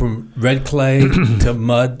 Yeah. Go from red clay to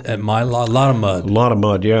mud at Mylock. A lot of mud. A lot of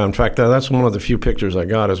mud, yeah. In fact, that's one of the few pictures I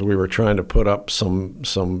got as we were trying to put up some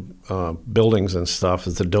buildings and stuff.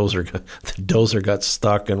 As the dozer got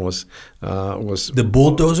stuck and was the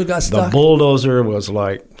bulldozer got stuck. The bulldozer was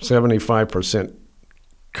like 75%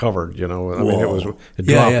 covered. I mean, it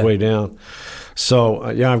dropped way down. So,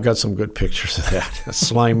 I've got some good pictures of that.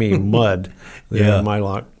 Slimy mud there in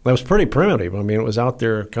Mylock. That was pretty primitive. I mean, it was out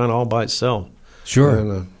there kind of all by itself. Sure.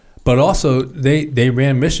 And, but also, they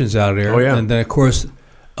ran missions out there. Oh, yeah. And then, of course,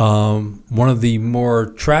 one of the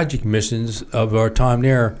more tragic missions of our time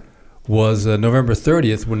there was November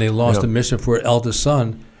 30th when they launched a mission for eldest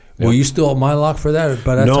son. Were you still at Mylock for that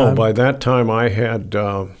by that time? No, by that time I had,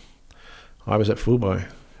 I was at Phu Bai.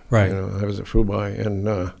 Right. I was at Phu Bai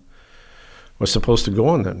and was supposed to go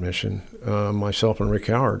on that mission, myself and Rick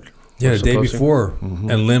Howard. Yeah, the day before,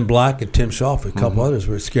 and Lynn Black and Tim Schaff, a couple others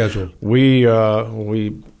were scheduled. We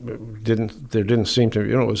didn't. There didn't seem to.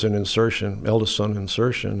 It was an insertion, eldest son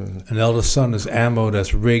insertion. And an eldest son is ammo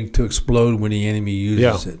that's rigged to explode when the enemy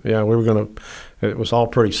uses it. Yeah, we were gonna. It was all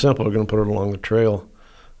pretty simple. We were gonna put it along the trail,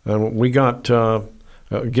 and we got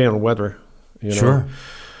again weather. Sure.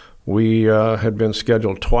 We had been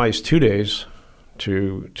scheduled twice, 2 days.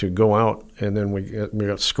 To go out, and then we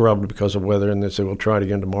got scrubbed because of weather, and they said we'll try it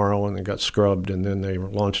again tomorrow, and they got scrubbed, and then they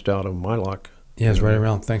were launched out of Mylock Yeah, it's right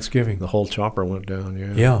around Thanksgiving. The whole chopper went down,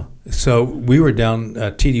 yeah. Yeah. So we were down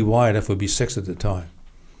TDY at FOB 6 at the time.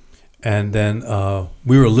 And then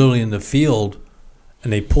we were literally in the field,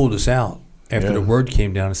 and they pulled us out after the word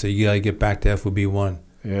came down and said, you got to get back to FOB 1.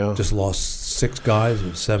 Yeah. Just lost 6 guys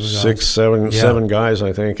or 7 guys. 6, 7, 7 guys,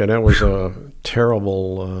 I think. And that was a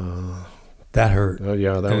terrible... that hurt.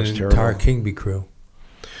 Yeah, that was terrible. The entire Kingby crew.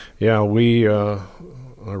 Yeah, we,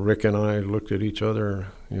 Rick and I looked at each other,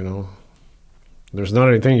 you know. There's not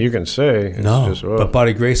anything you can say. It's just, but by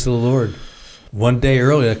the grace of the Lord, one day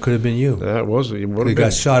earlier, that could have been you. That was it. You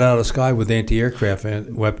got shot out of the sky with anti-aircraft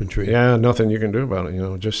weaponry. Yeah, nothing you can do about it, you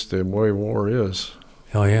know, just the way war is.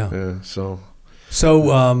 Oh, yeah. Yeah, so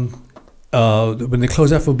when they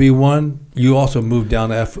closed FOB 1, you also moved down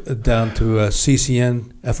to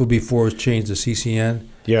CCN. FOB 4 was changed to CCN.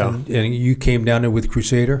 Yeah. And you came down there with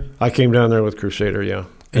Crusader? I came down there with Crusader, yeah.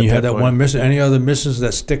 And you had that one mission. Any other missions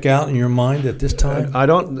that stick out in your mind at this time?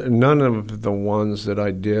 None of the ones that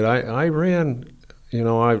I did. I ran, you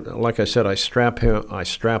know, like I said, I strap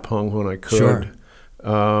hung when I could. Sure.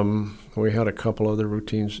 We had a couple other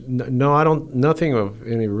routines. Nothing of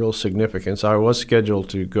any real significance. I was scheduled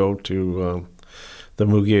to go to the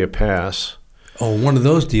Mugia Pass. Oh, one of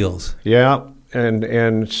those deals. Yeah,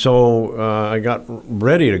 and so I got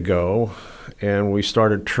ready to go. And we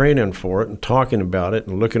started training for it and talking about it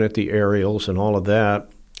and looking at the aerials and all of that.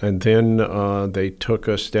 And then they took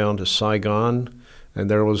us down to Saigon, and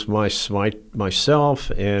there was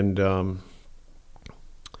myself and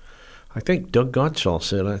I think Doug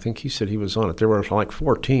Gottschall he said he was on it. There were like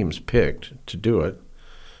 4 teams picked to do it.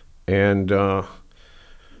 And I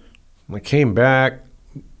came back.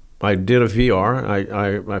 I did a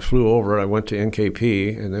VR. I flew over it. I went to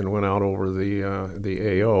NKP and then went out over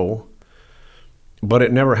the AO. But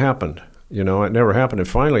it never happened. You know, it never happened. And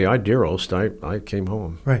finally, I came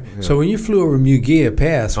home. Right. Yeah. So when you flew over Mugia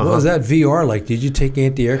Pass, what was that VR like? Did you take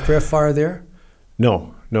anti-aircraft fire there?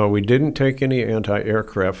 No, we didn't take any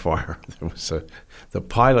anti-aircraft fire. The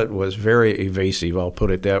pilot was very evasive, I'll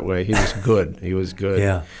put it that way. He was good.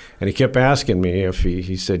 Yeah. And he kept asking me if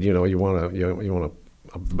he said, you know, you want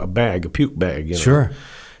a bag, a puke bag, you know. Sure.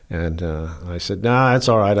 And I said, nah, it's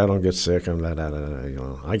all right. I don't get sick. You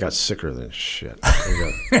know, I got sicker than shit.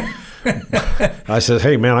 I said,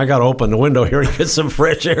 hey, man, I got to open the window here and get some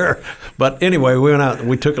fresh air. But anyway, we went out.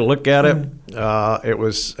 We took a look at it. It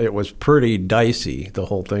was pretty dicey. The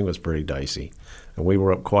whole thing was pretty dicey. And we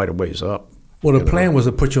were up quite a ways up. Well, the plan was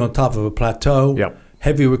to put you on top of a plateau,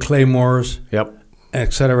 heavy with claymores,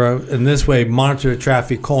 et cetera. And this way, monitor the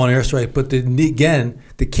traffic, call an airstrike. But again,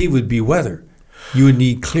 the key would be weather. You would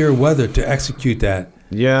need clear weather to execute that.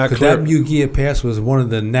 Yeah, because that Mugia Pass was one of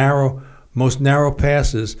the most narrow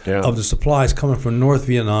passes of the supplies coming from North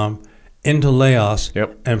Vietnam into Laos,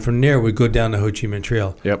 and from there we go down the Ho Chi Minh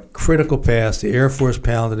Trail. Critical pass. The Air Force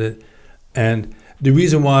pounded it, and the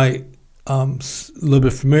reason why I'm a little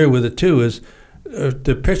bit familiar with it too is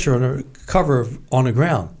the picture on the cover on the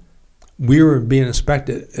ground. We were being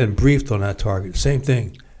inspected and briefed on that target. Same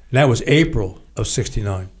thing. And that was April of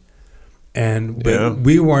 '69. But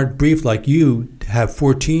we weren't briefed like you to have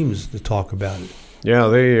 4 teams to talk about it. Yeah,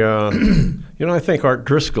 they, you know, I think Art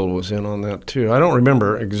Driscoll was in on that too. I don't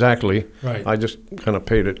remember exactly. Right. I just kind of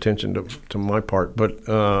paid attention to my part. But,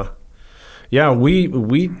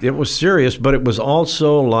 it was serious, but it was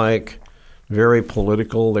also like very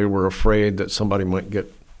political. They were afraid that somebody might get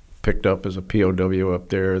picked up as a POW up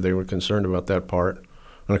there. They were concerned about that part.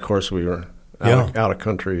 And, of course, we were out of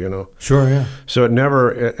country, you know. Sure, yeah. So it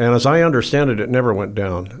never, and as I understand it, it never went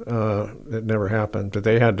down. It never happened. But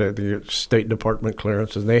they had the State Department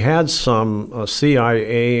clearances. They had some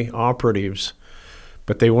CIA operatives,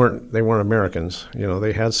 but they weren't Americans. You know,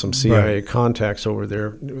 they had some CIA contacts over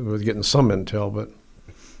there with getting some intel, but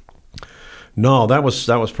no, that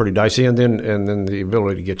was pretty dicey. And then the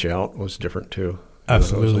ability to get you out was different too.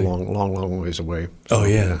 Absolutely. It was a long ways away. So, oh,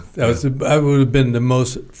 yeah. That would have been the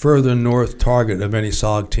most further north target of any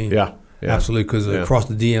SOG team. Yeah. Absolutely, because across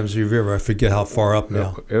the DMZ River, I forget how far up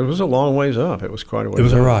now. It was a long ways up. It was quite a ways up. It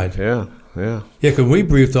was a ride. Yeah. Yeah, because we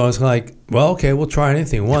briefed on it's like, well, okay, we'll try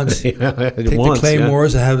anything once. Take the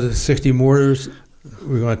claymores and have the 60 mortars.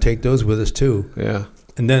 We're going to take those with us, too. Yeah.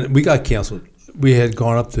 And then we got canceled. We had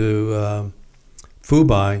gone up to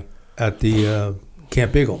Phu at the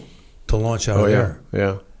Camp Eagle to launch out of there.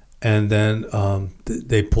 Yeah. And then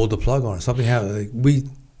they pulled the plug on us. Something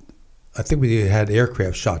happened. I think we had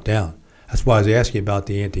aircraft shot down. That's why I was asking about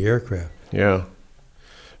the anti-aircraft. Yeah.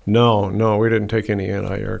 No, we didn't take any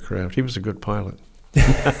anti-aircraft. He was a good pilot.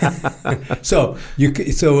 So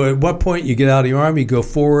at what point you get out of the Army, go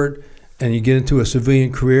forward, and you get into a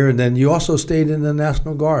civilian career, and then you also stayed in the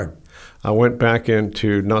National Guard. I went back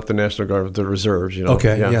into, not the National Guard, but the reserves,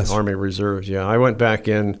 Okay, yeah, yes. Army Reserves, yeah. I went back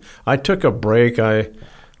in. I took a break. I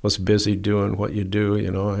was busy doing what you do,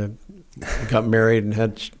 I got married and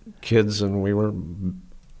had kids, and we were...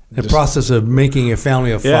 The process of making a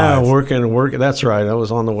family of 5. Yeah, working. That's right. I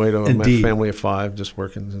was on the way to Indeed. a family of 5, just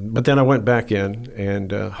working. But then I went back in,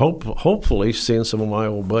 and hopefully seeing some of my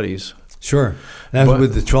old buddies. Sure. That was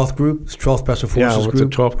with the 12th Group, 12th Special Forces yeah, with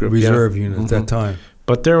Group? the 12th Group, Reserve yeah. unit at that time.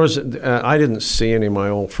 But there was, I didn't see any of my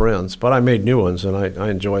old friends, but I made new ones, and I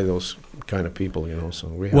enjoy those kind of people, So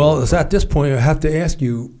we had Well, it's at this point I have to ask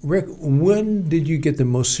you, Rick, when did you get the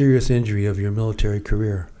most serious injury of your military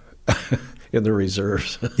career? in the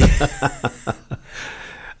reserves.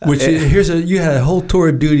 Which you had a whole tour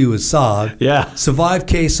of duty with SOG. Yeah. Survived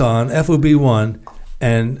Quezon, FOB1,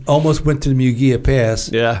 and almost went to the Mugia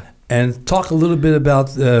Pass. Yeah. And talk a little bit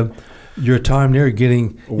about your time there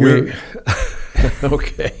getting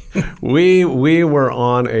Okay. We were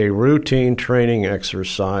on a routine training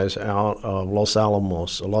exercise out of Los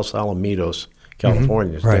Alamitos,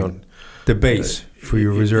 California. Mm-hmm. Right. The base for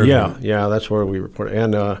your reserve. Yeah, that's where we reported.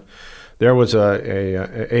 And there was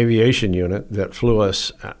a aviation unit that flew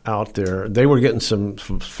us out there. They were getting some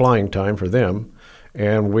flying time for them,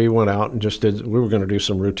 and we went out and we were going to do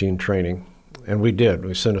some routine training, and we did.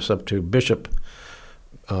 We sent us up to Bishop,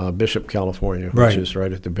 California, which is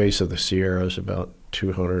right at the base of the Sierras, about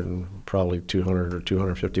 200 or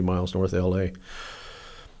 250 miles north of L.A.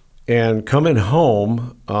 And coming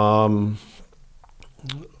home,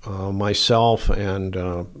 myself and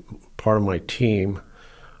part of my team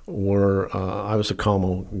I was a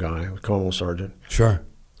commo guy, a commo sergeant. Sure.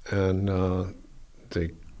 And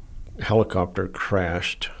the helicopter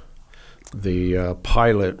crashed. The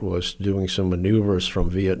pilot was doing some maneuvers from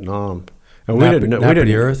Vietnam. And we didn't know.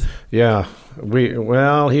 The earth? Yeah.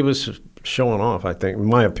 He was showing off, I think. In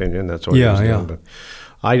my opinion, that's what he was doing. But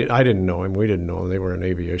I didn't know him. We didn't know him. They were an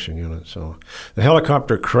aviation unit. So the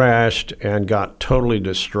helicopter crashed and got totally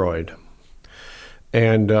destroyed.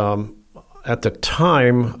 And at the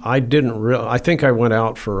time, I think I went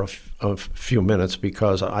out for a few minutes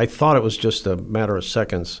because I thought it was just a matter of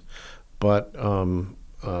seconds. But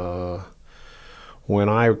when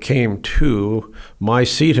I came to, my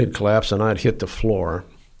seat had collapsed and I'd hit the floor.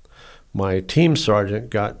 My team sergeant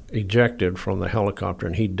got ejected from the helicopter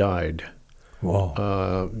and he died.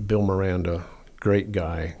 Wow. Bill Miranda, great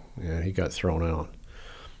guy, and he got thrown out.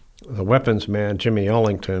 The weapons man, Jimmy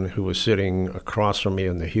Ellington, who was sitting across from me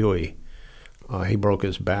in the Huey, he broke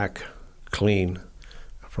his back clean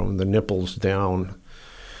from the nipples down.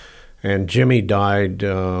 And Jimmy died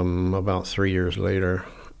about 3 years later.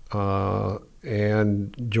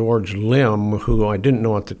 And George Lim, who I didn't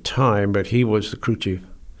know at the time, but he was the crew chief.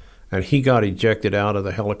 And he got ejected out of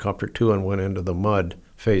the helicopter too and went into the mud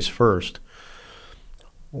face first.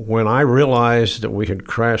 When I realized that we had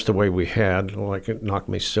crashed the way we had, it knocked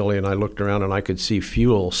me silly, and I looked around and I could see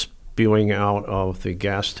fuel spewing out of the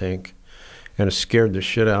gas tank. And it scared the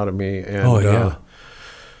shit out of me. And,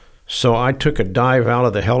 so I took a dive out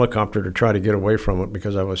of the helicopter to try to get away from it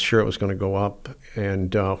because I was sure it was going to go up.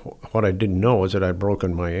 And what I didn't know was that I'd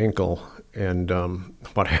broken my ankle. And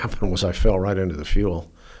what happened was I fell right into the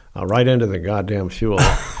fuel, right into the goddamn fuel.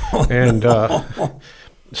 And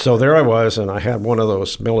so there I was, and I had one of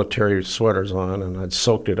those military sweaters on, and I'd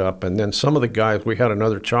soaked it up. And then some of the guys, we had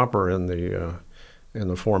another chopper in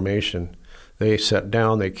the formation. They sat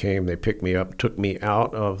down, they came, they picked me up, took me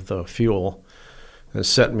out of the fuel, and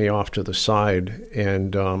set me off to the side.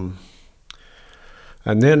 And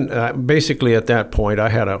then basically at that point, I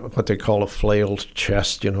had what they call a flailed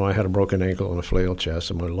chest. I had a broken ankle and a flailed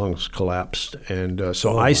chest, and my lungs collapsed. And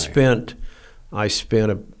I spent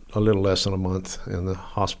a little less than a month in the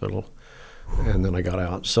hospital, and then I got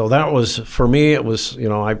out. So that was, for me, it was,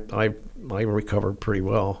 I recovered pretty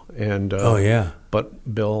well. And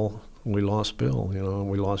but Bill... We lost Bill, and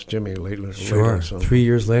we lost Jimmy later. Sure, so. 3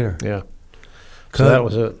 years later. Yeah. So that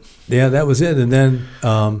was it. Yeah, that was it. And then,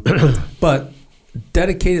 but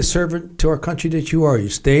dedicated servant to our country that you are. You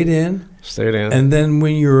stayed in. Stayed in. And then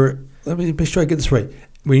when let me make sure I get this right.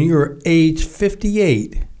 When you were age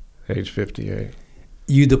 58. Age 58.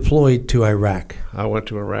 You deployed to Iraq. I went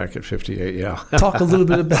to Iraq at 58, yeah. Talk a little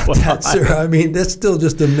bit about that, sir. I mean, that's still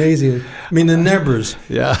just amazing. I mean, the numbers.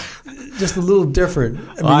 Yeah. Just a little different.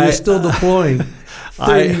 I mean, you're still deploying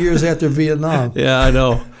 30 years after Vietnam. Yeah, I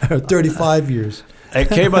know. Or 35 years. It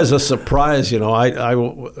came as a surprise,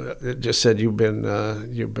 I just said you've been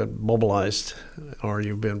mobilized, or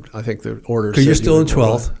you've been. I think the orders. Because you're still in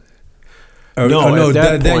 12th. No, at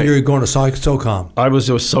that then point, you're going to SOCOM. I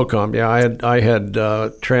was with SOCOM. Yeah, I had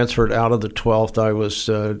transferred out of the 12th. I was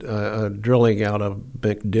drilling out of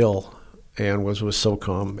MacDill and was with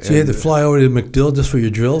SOCOM. So you had to fly over to MacDill just for your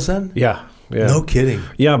drills then? Yeah. No kidding.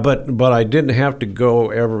 Yeah, but I didn't have to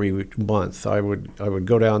go every month. I would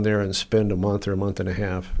go down there and spend a month or a month and a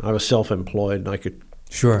half. I was self-employed, and I could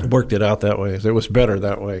worked it out that way. It was better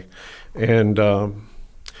that way. And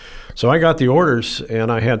so I got the orders,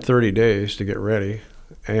 and I had 30 days to get ready.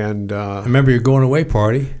 And I remember your going away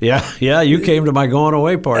party. Yeah, you came to my going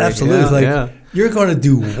away party. Absolutely. Yeah, you're going to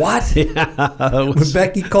do what? Yeah. When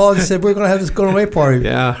Becky called and said, we're going to have this going away party.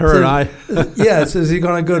 Yeah, her and I. Yeah, so is he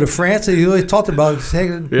going to go to France? And he always talked about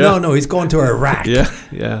it. No, he's going to Iraq.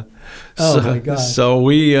 Yeah. Oh, my God. So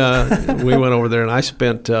we went over there, and I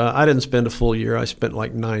spent, I didn't spend a full year. I spent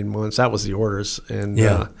like 9 months. That was the orders. And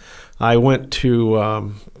I went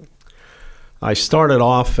to, I started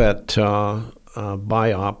off at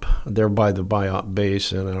BIOP, there by the BIOP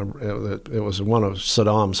base, and it was one of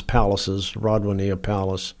Saddam's palaces, Radwaniyah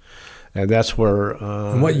Palace, and that's where.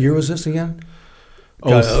 And what year was this again?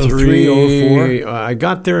 03, 04? I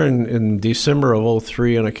got there in December of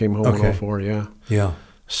 03, and I came home in 04, Yeah.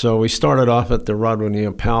 So we started off at the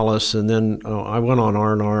Radwaniyah Palace, and then I went on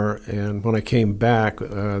R&R, and when I came back,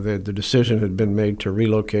 the decision had been made to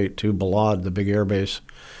relocate to Balad, the big air base.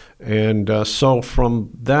 And so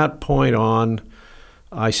from that point on,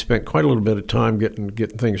 I spent quite a little bit of time getting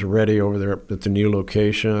things ready over there at the new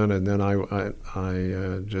location, and then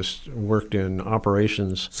I just worked in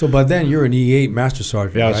operations. So by then you're an E8 Master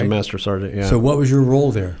Sergeant, Yeah, right? I was a Master Sergeant, yeah. So what was your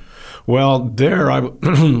role there? Well, there I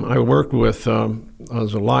worked with, I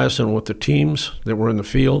was a liaison with the teams that were in the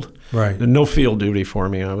field. Right. And no field duty for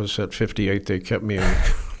me. I was at 58. They kept me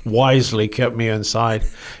wisely kept me inside.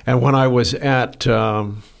 And when I was at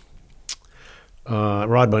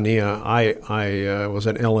Radwaniyah, I was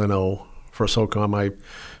an LNO for SOCOM.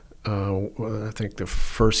 I think the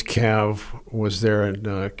first Cav was there,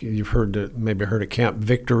 and you've maybe heard of Camp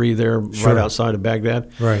Victory there, right outside of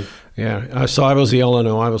Baghdad. Right. Yeah. So I was the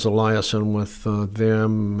LNO. I was a liaison with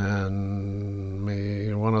them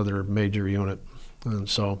and one other major unit, and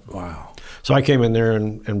so. Wow. So I came in there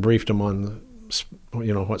and briefed them on,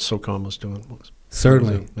 what SOCOM was doing.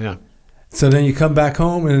 Certainly. Yeah. So then you come back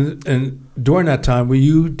home, and during that time,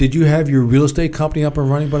 did you have your real estate company up and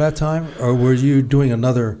running by that time, or were you doing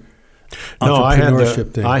another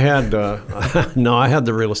entrepreneurship thing? I had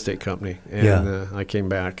the real estate company, and I came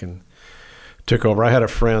back and took over. I had a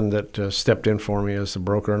friend that stepped in for me as the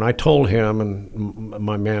broker, and I told him and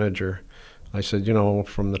my manager, I said,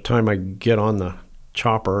 from the time I get on the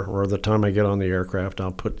chopper or the time I get on the aircraft,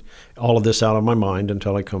 I'll put all of this out of my mind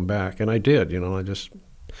until I come back, and I did. I just.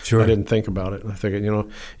 Sure. I didn't think about it. I figured,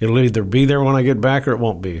 it'll either be there when I get back or it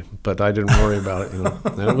won't be. But I didn't worry about it. And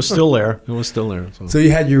it was still there. So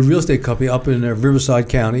you had your real estate company up in Riverside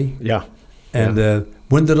County. Yeah. And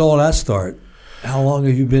when did all that start? How long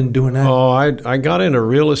have you been doing that? Oh, I got into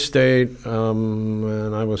real estate,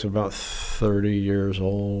 and I was about 30 years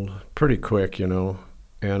old. Pretty quick, And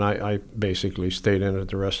I basically stayed in it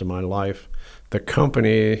the rest of my life. The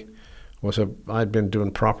company. I'd been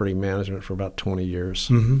doing property management for about 20 years.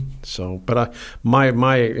 Mm-hmm. So, but my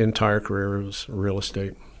entire career was real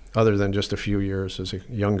estate, other than just a few years as a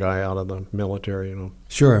young guy out of the military.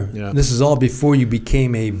 Sure. Yeah. This is all before you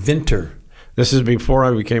became a vinter. This is before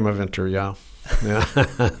I became a vinter. Yeah.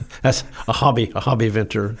 That's a hobby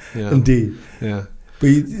vinter. Yeah. Indeed. Yeah. But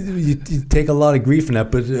you take a lot of grief in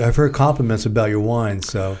that. But I've heard compliments about your wine.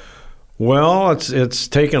 So. Well, it's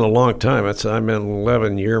taken a long time. I'm in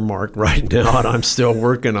 11-year mark right now, and I'm still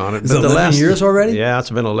working on it. Is it 11 years already? Yeah,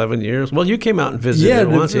 it's been 11 years. Well, you came out and visited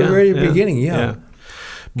once. Yeah, the very beginning, yeah.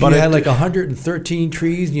 But you had like 113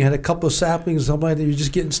 trees, and you had a couple of saplings, something like that. You're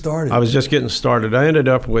just getting started. I was just getting started. I ended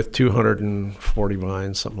up with 240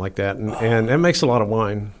 vines, something like that, and it makes a lot of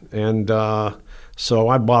wine. And so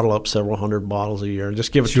I bottle up several hundred bottles a year. And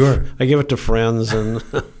just give it. I give it to friends and.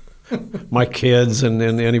 My kids and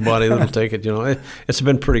anybody that'll take it, it's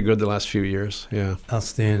been pretty good the last few years. Yeah,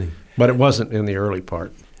 outstanding. But it wasn't in the early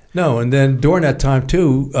part. No, and then during that time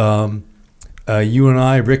too, you and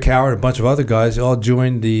I, Rick Howard, a bunch of other guys, all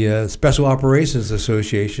joined the Special Operations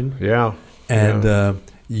Association. Yeah, and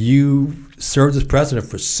you served as president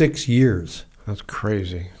for 6 years. That's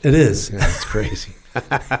crazy. It is. Yeah, it's crazy.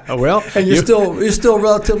 Well, and you're still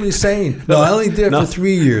relatively sane. No, I only did it for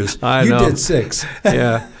 3 years. I know. You did 6.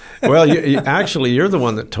 Yeah. Well, you're the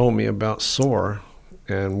one that told me about SOAR,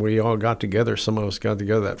 and we all got together. Some of us got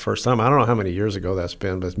together that first time. I don't know how many years ago that's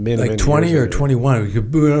been, but many, like many 20 years or ago. 21. At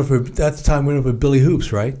the time we went up with Billy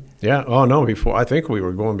Hoops, right? Yeah. Oh, no, before. I think we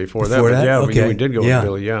were going before that. Before But that? yeah, Okay. we did go Yeah. with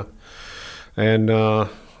Billy, yeah. And,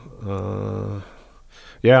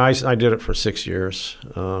 yeah, I did it for 6 years.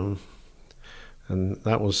 And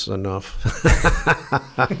that was enough.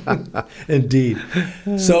 Indeed.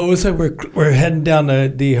 So it looks like we're heading down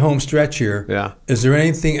the home stretch here. Yeah. Is there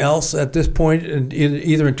anything else at this point,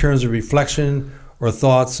 either in terms of reflection or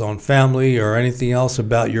thoughts on family or anything else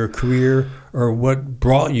about your career or what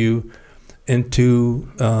brought you into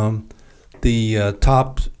the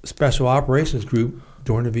top special operations group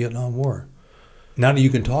during the Vietnam War? Now that you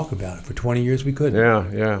can talk about it. For 20 years we couldn't.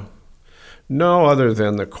 Yeah. No, other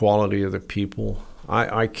than the quality of the people.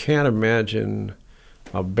 I can't imagine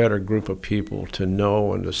a better group of people to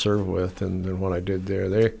know and to serve with than what I did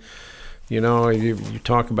there. You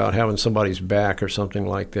talk about having somebody's back or something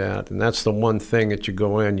like that, and that's the one thing that you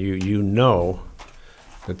go in, you know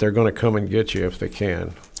that they're going to come and get you if they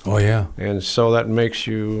can. Oh, yeah. And so that makes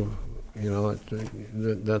you,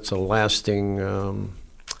 that's a lasting,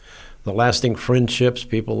 the lasting friendships,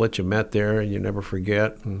 people that you met there, you never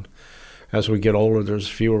forget. And as we get older, there's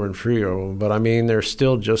fewer and fewer of them. But I mean, they're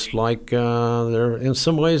still just like, they're in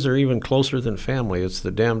some ways they're even closer than family. It's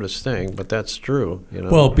the damnedest thing, but that's true.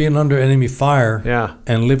 Well, being under enemy fire Yeah.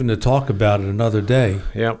 and living to talk about it another day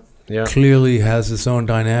Yeah. clearly has its own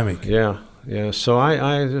dynamic. Yeah. So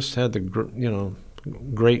I just had the,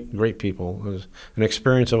 great people. It was an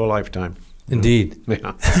experience of a lifetime. Indeed.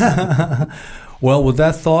 Yeah. Well, with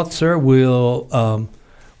that thought, sir, we'll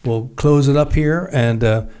close it up here,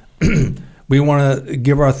 and we want to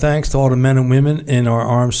give our thanks to all the men and women in our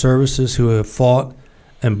armed services who have fought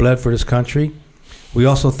and bled for this country. We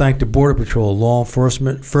also thank the Border Patrol, law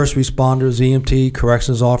enforcement, first responders, EMT,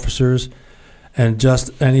 corrections officers, and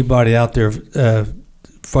just anybody out there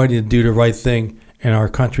fighting to do the right thing in our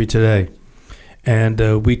country today. And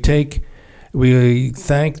we thank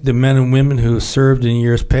the men and women who served in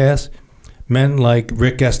years past, men like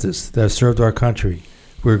Rick Estes that served our country.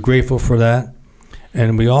 We're grateful for that.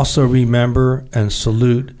 And we also remember and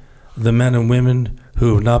salute the men and women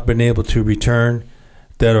who have not been able to return,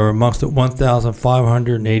 that are amongst the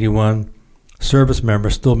 1,581 service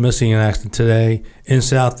members still missing in action today in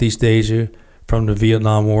Southeast Asia from the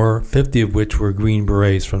Vietnam War, 50 of which were Green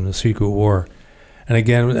Berets from the Secret War. And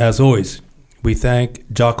again, as always, we thank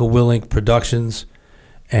Jocko Willink Productions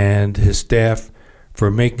and his staff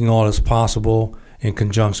for making all this possible in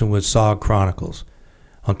conjunction with SOG Chronicles.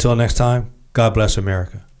 Until next time, God bless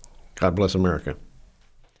America. God bless America.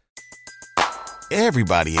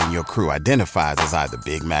 Everybody in your crew identifies as either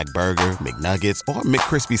Big Mac Burger, McNuggets, or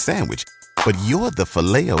McCrispy Sandwich. But you're the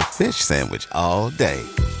Filet-O-Fish Sandwich all day.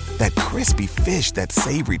 That crispy fish, that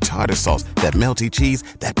savory tartar sauce, that melty cheese,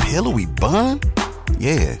 that pillowy bun.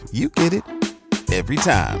 Yeah, you get it. Every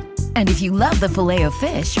time. And if you love the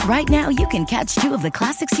Filet-O-Fish, right now you can catch two of the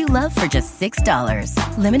classics you love for just $6.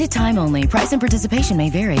 Limited time only. Price and participation may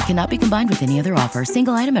vary. Cannot be combined with any other offer.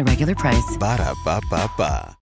 Single item at regular price. Ba-da-ba-ba-ba.